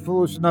spawn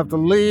foolish enough to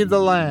leave the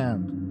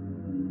land."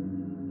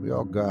 We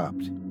all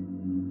gawped.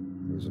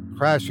 There was a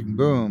crashing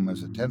boom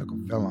as a tentacle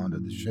fell onto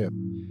the ship,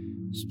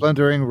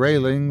 splintering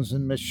railings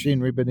and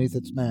machinery beneath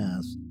its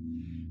mass.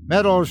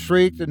 Metal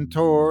shrieked and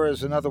tore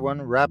as another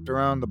one wrapped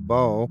around the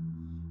bow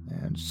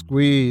and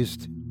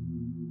squeezed.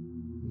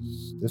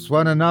 "Is this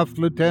one enough,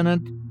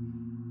 Lieutenant?"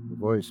 The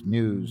voice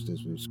mused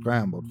as we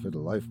scrambled for the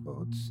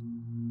lifeboats.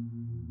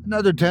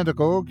 Another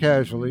tentacle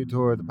casually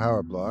tore the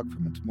power block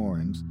from its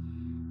moorings,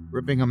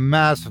 ripping a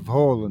massive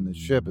hole in the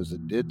ship as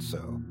it did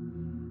so.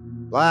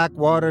 Black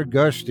water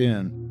gushed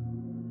in.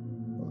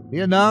 "Will it be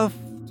enough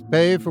to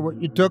pay for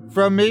what you took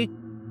from me?"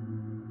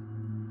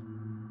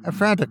 I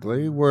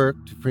frantically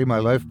worked to free my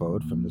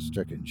lifeboat from the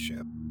stricken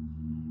ship.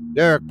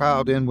 Derek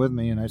piled in with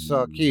me, and I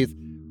saw Keith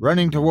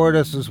running toward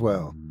us as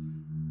well.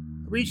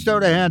 I reached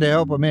out a hand to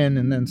help him in,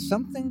 and then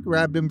something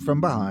grabbed him from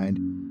behind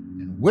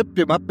and whipped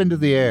him up into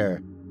the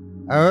air.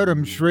 I heard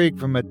him shriek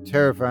from a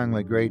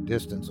terrifyingly great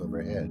distance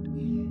overhead,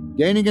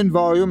 gaining in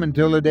volume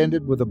until it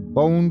ended with a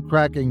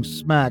bone-cracking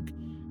smack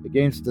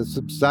against the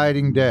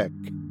subsiding deck.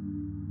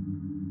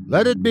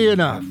 "Let it be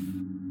enough,"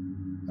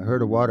 I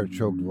heard a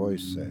water-choked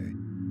voice say,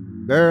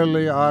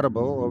 barely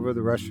audible over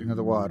the rushing of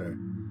the water.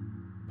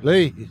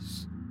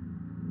 "Please."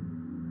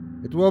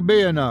 "It will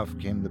be enough,"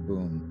 came the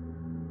boom.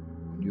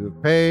 "When you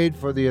have paid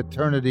for the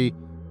eternity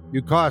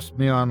you cost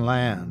me on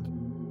land."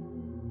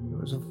 There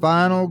was a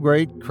final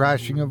great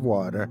crashing of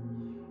water,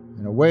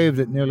 and a wave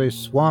that nearly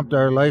swamped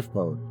our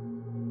lifeboat.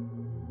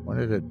 When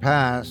it had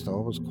passed,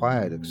 all was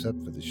quiet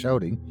except for the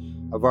shouting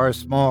of our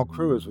small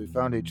crew as we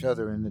found each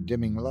other in the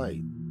dimming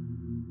light.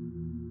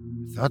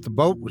 "I thought the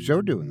boat was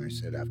your doing," I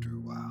said after a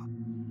while.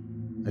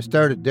 I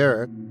stared at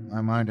Derek, my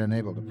mind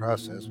unable to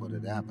process what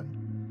had happened.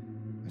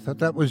 "I thought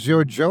that was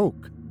your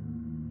joke."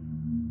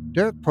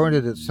 Derek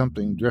pointed at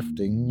something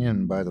drifting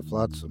in by the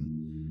flotsam,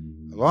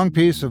 a long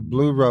piece of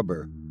blue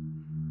rubber.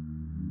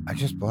 "I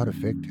just bought a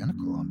fake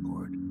tentacle on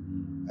board.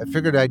 I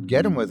figured I'd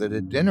get him with it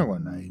at dinner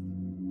one night."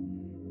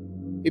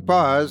 He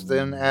paused,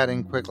 then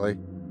adding quickly,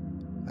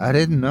 "I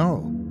didn't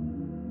know.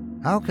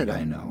 How could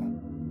I know?"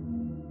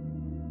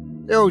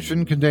 The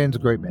ocean contains a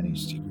great many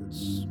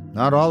secrets,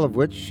 not all of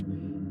which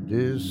it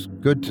is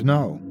good to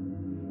know.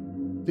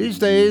 These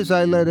days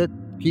I let it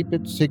keep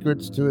its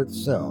secrets to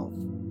itself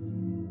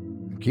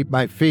and keep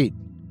my feet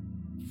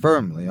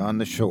firmly on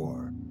the shore.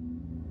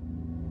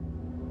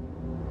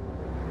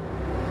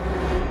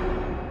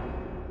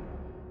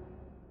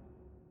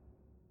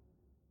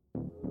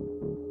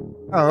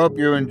 I hope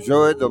you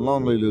enjoyed The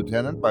Lonely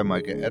Lieutenant by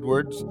Micah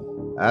Edwards,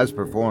 as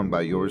performed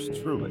by yours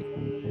truly.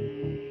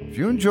 If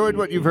you enjoyed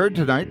what you've heard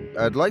tonight,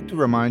 I'd like to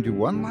remind you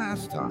one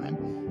last time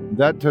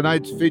that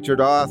tonight's featured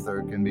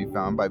author can be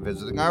found by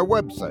visiting our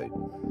website.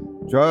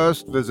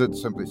 Just visit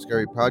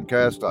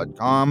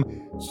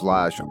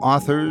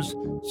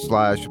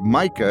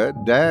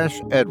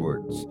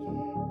simplyscarypodcast.com/authors/Micah-Edwards.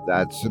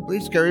 That's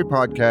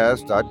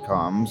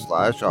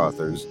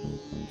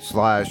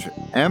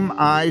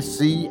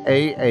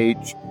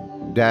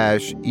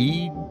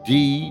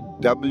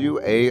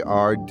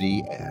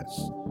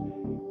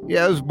He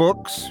has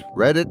books,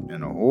 Reddit,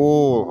 and a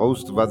whole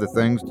host of other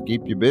things to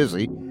keep you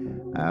busy.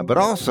 But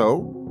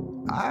also,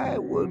 I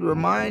would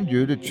remind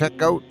you to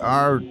check out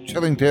our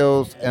Chilling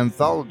Tales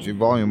Anthology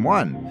Volume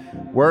 1,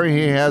 where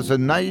he has a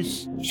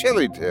nice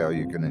chilly tale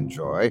you can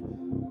enjoy,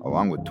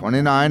 along with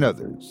 29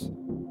 others.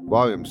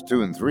 Volumes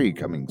 2 and 3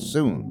 coming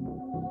soon.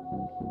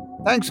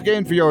 Thanks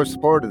again for your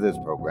support of this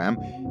program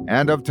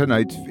and of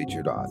tonight's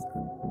featured author.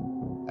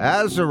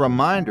 As a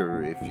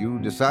reminder, if you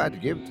decide to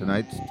give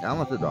tonight's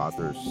talented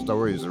author's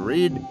stories a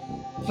read,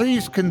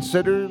 please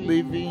consider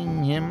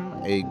leaving him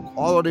a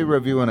quality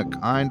review and a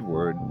kind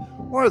word,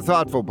 or a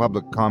thoughtful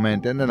public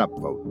comment and an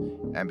upvote.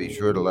 And be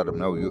sure to let him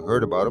know you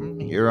heard about him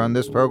here on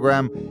this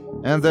program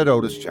and that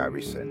Otis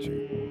Chirey sent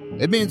you.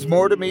 It means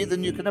more to me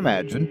than you can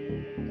imagine,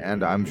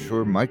 and I'm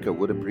sure Micah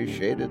would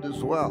appreciate it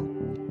as well.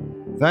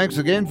 Thanks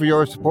again for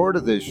your support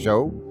of this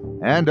show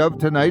and of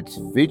tonight's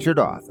featured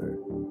author.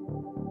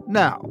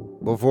 Now,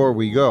 before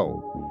we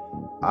go,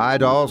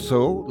 I'd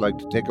also like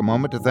to take a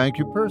moment to thank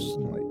you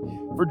personally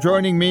for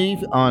joining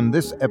me on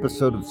this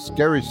episode of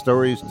Scary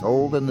Stories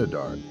Told in the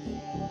Dark.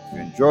 If you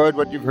enjoyed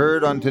what you've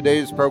heard on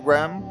today's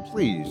program,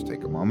 please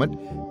take a moment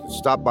to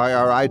stop by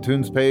our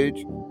iTunes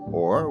page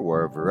or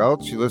wherever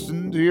else you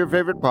listen to your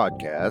favorite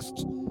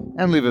podcasts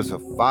and leave us a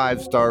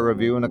 5-star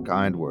review and a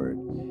kind word.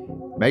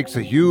 It makes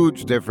a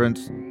huge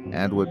difference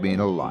and would mean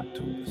a lot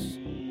to us.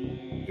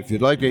 If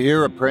you'd like to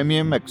hear a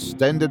premium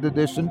extended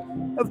edition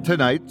of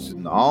tonight's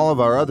and all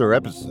of our other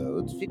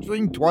episodes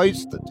featuring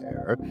twice the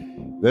terror,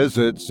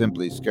 visit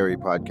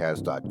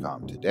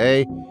simplyscarypodcast.com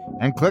today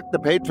and click the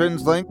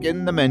patrons link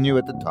in the menu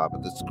at the top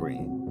of the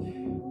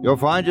screen. You'll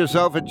find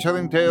yourself at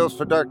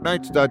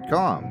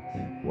chillingtalesfordarknights.com,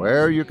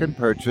 where you can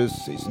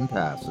purchase season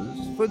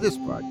passes for this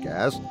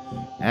podcast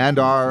and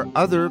our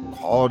other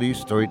quality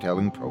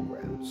storytelling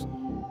programs,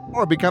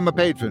 or become a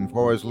patron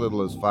for as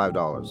little as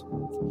 $5 a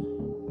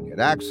month. Get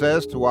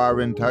access to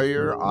our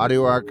entire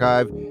audio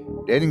archive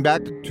dating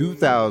back to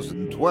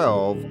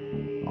 2012,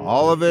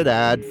 all of it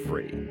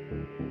ad-free.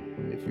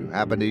 If you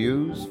happen to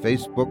use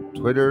Facebook,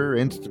 Twitter,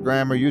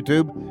 Instagram, or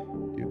YouTube,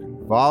 you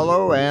can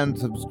follow and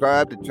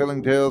subscribe to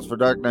Chilling Tales for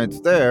Dark Nights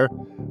there,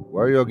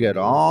 where you'll get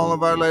all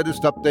of our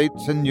latest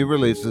updates and new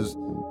releases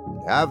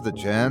and have the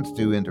chance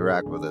to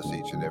interact with us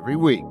each and every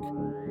week.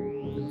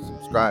 You can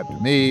subscribe to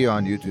me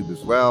on YouTube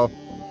as well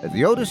at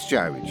the Otis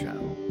Chirey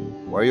channel,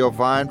 where you'll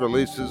find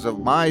releases of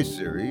my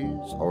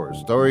series, Horror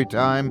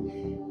Storytime,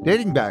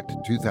 dating back to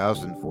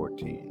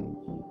 2014.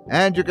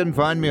 And you can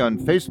find me on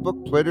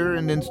Facebook, Twitter,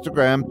 and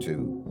Instagram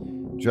too.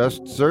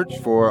 Just search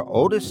for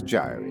Otis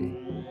Chirey.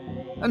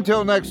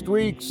 Until next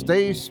week,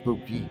 stay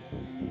spooky.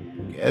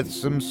 Get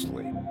some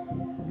sleep,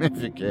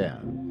 if you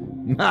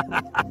can.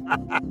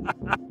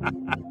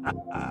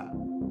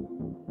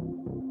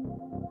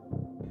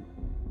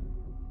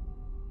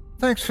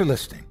 Thanks for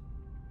listening.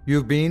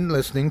 You've been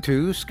listening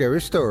to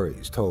Scary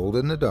Stories Told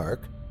in the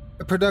Dark,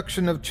 a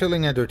production of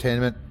Chilling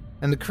Entertainment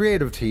and the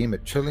creative team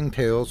at Chilling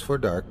Tales for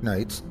Dark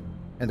Nights,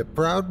 and a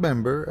proud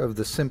member of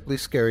the Simply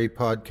Scary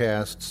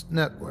Podcasts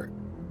network.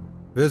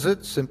 Visit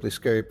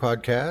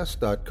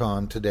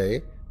simplyscarypodcast.com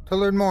today to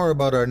learn more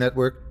about our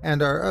network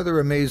and our other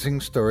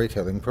amazing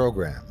storytelling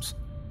programs.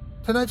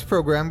 Tonight's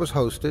program was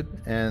hosted,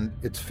 and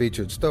its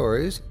featured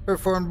stories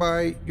performed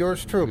by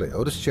yours truly,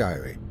 Otis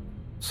Chirey.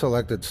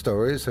 Selected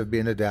stories have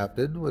been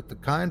adapted with the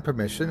kind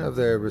permission of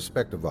their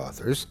respective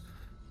authors.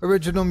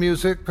 Original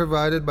music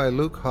provided by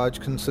Luke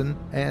Hodgkinson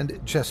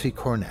and Jesse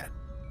Cornett.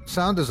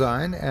 Sound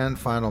design and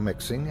final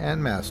mixing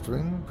and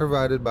mastering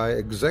provided by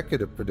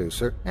executive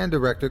producer and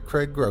director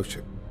Craig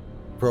Groshek.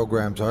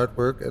 Program's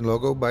artwork and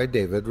logo by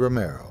David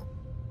Romero.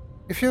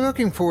 If you're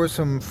looking for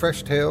some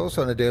fresh tales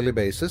on a daily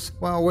basis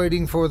while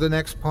waiting for the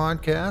next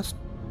podcast,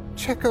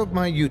 check out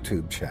my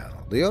YouTube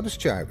channel, the Otis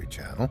Chirey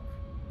channel,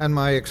 and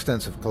my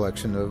extensive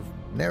collection of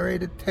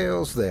narrated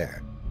tales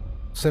there.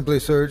 Simply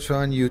search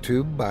on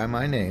YouTube by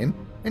my name,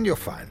 and you'll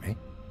find me.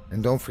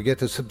 And don't forget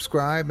to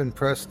subscribe and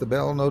press the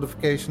bell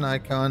notification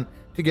icon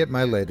to get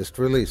my latest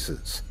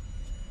releases.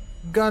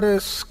 Got a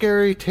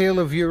scary tale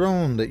of your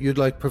own that you'd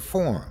like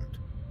performed?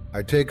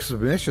 I take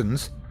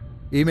submissions.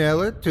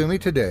 Email it to me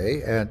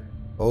today at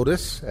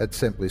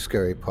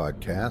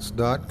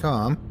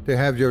otis@simplyscarypodcast.com to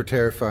have your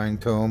terrifying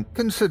tome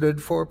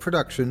considered for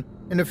production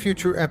in a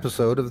future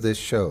episode of this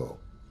show.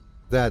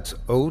 That's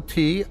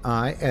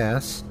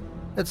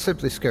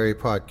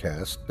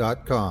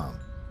OTIS@simplyscarypodcast.com.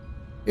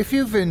 If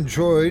you've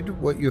enjoyed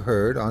what you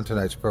heard on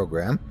tonight's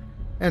program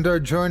and are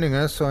joining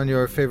us on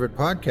your favorite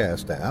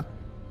podcast app,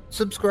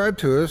 subscribe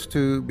to us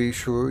to be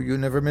sure you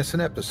never miss an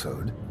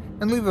episode,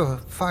 and leave a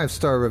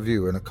 5-star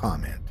review and a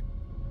comment.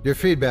 Your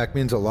feedback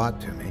means a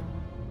lot to me.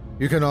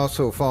 You can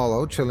also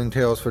follow Chilling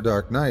Tales for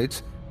Dark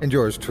Nights and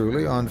yours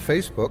truly on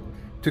Facebook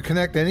to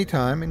connect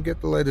anytime and get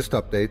the latest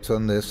updates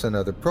on this and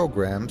other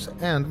programs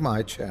and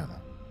my channel.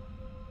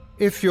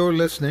 If you're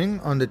listening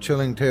on the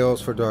Chilling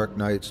Tales for Dark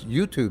Nights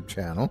YouTube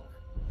channel,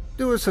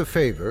 do us a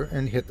favor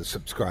and hit the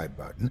subscribe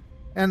button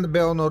and the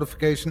bell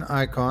notification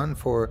icon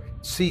for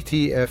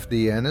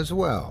CTFDN as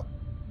well,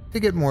 to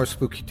get more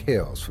spooky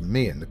tales from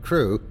me and the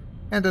crew,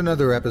 and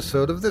another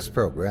episode of this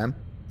program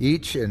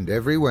each and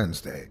every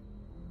Wednesday.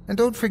 And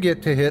don't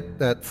forget to hit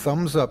that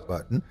thumbs up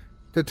button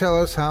to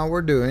tell us how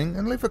we're doing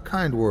and leave a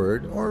kind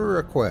word or a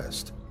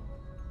request.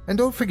 And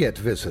don't forget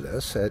to visit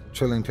us at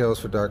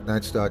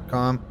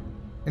chillingtalesfordarknights.com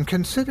and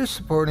consider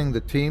supporting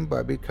the team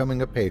by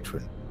becoming a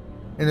patron.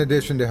 In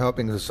addition to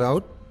helping us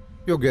out,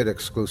 you'll get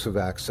exclusive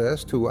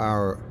access to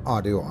our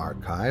audio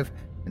archive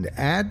and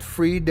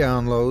ad-free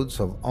downloads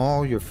of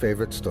all your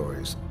favorite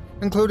stories,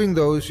 including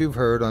those you've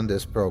heard on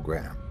this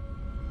program.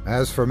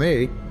 As for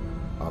me,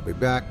 I'll be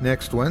back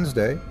next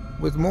Wednesday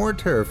with more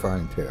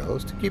terrifying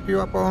tales to keep you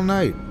up all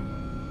night.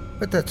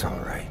 But that's all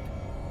right.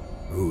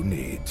 Who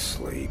needs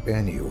sleep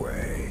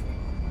anyway?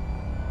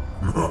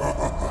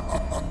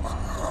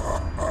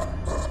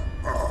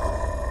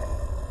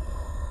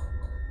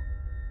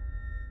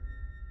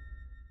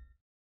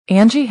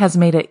 Angie has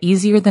made it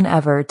easier than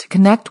ever to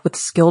connect with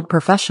skilled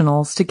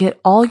professionals to get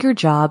all your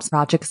jobs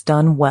projects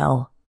done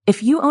well.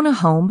 If you own a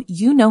home,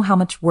 you know how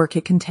much work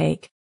it can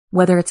take,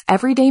 whether it's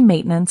everyday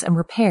maintenance and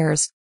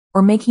repairs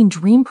or making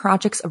dream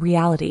projects a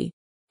reality.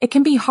 It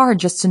can be hard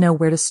just to know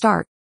where to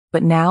start,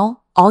 but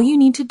now all you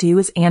need to do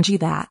is Angie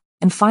that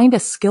and find a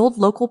skilled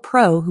local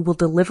pro who will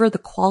deliver the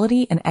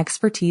quality and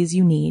expertise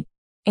you need.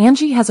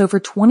 Angie has over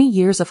 20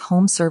 years of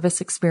home service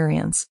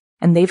experience,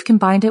 and they've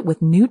combined it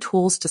with new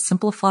tools to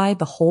simplify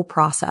the whole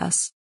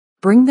process.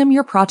 Bring them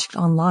your project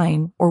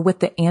online or with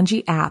the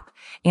Angie app,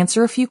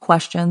 answer a few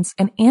questions,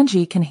 and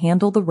Angie can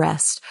handle the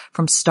rest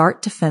from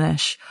start to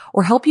finish,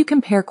 or help you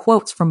compare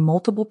quotes from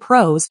multiple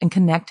pros and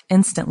connect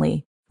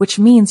instantly, which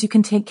means you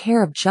can take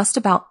care of just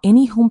about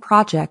any home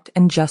project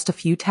in just a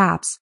few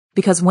taps.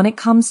 Because when it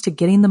comes to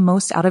getting the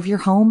most out of your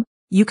home,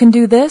 you can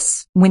do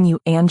this when you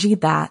Angie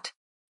that.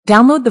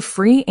 Download the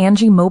free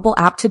Angie mobile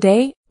app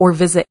today or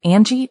visit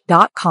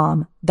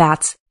Angie.com.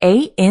 That's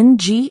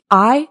ANGI.com.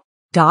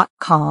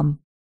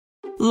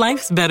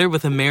 Life's better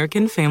with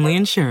American Family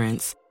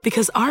Insurance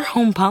because our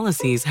home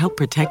policies help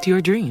protect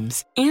your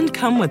dreams and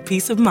come with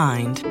peace of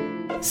mind.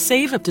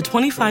 Save up to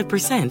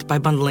 25% by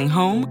bundling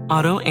home,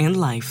 auto, and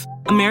life.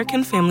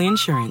 American Family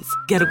Insurance.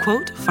 Get a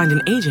quote, find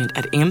an agent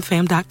at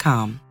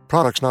amfam.com.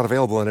 Products not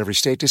available in every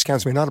state.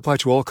 Discounts may not apply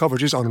to all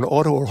coverages on an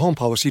auto or home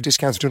policy.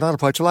 Discounts do not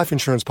apply to life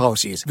insurance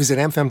policies. Visit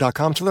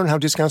amfam.com to learn how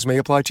discounts may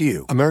apply to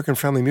you. American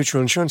Family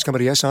Mutual Insurance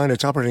Company, SI, and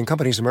its operating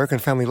companies, American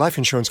Family Life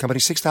Insurance Company,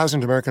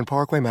 6000 American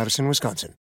Parkway, Madison, Wisconsin.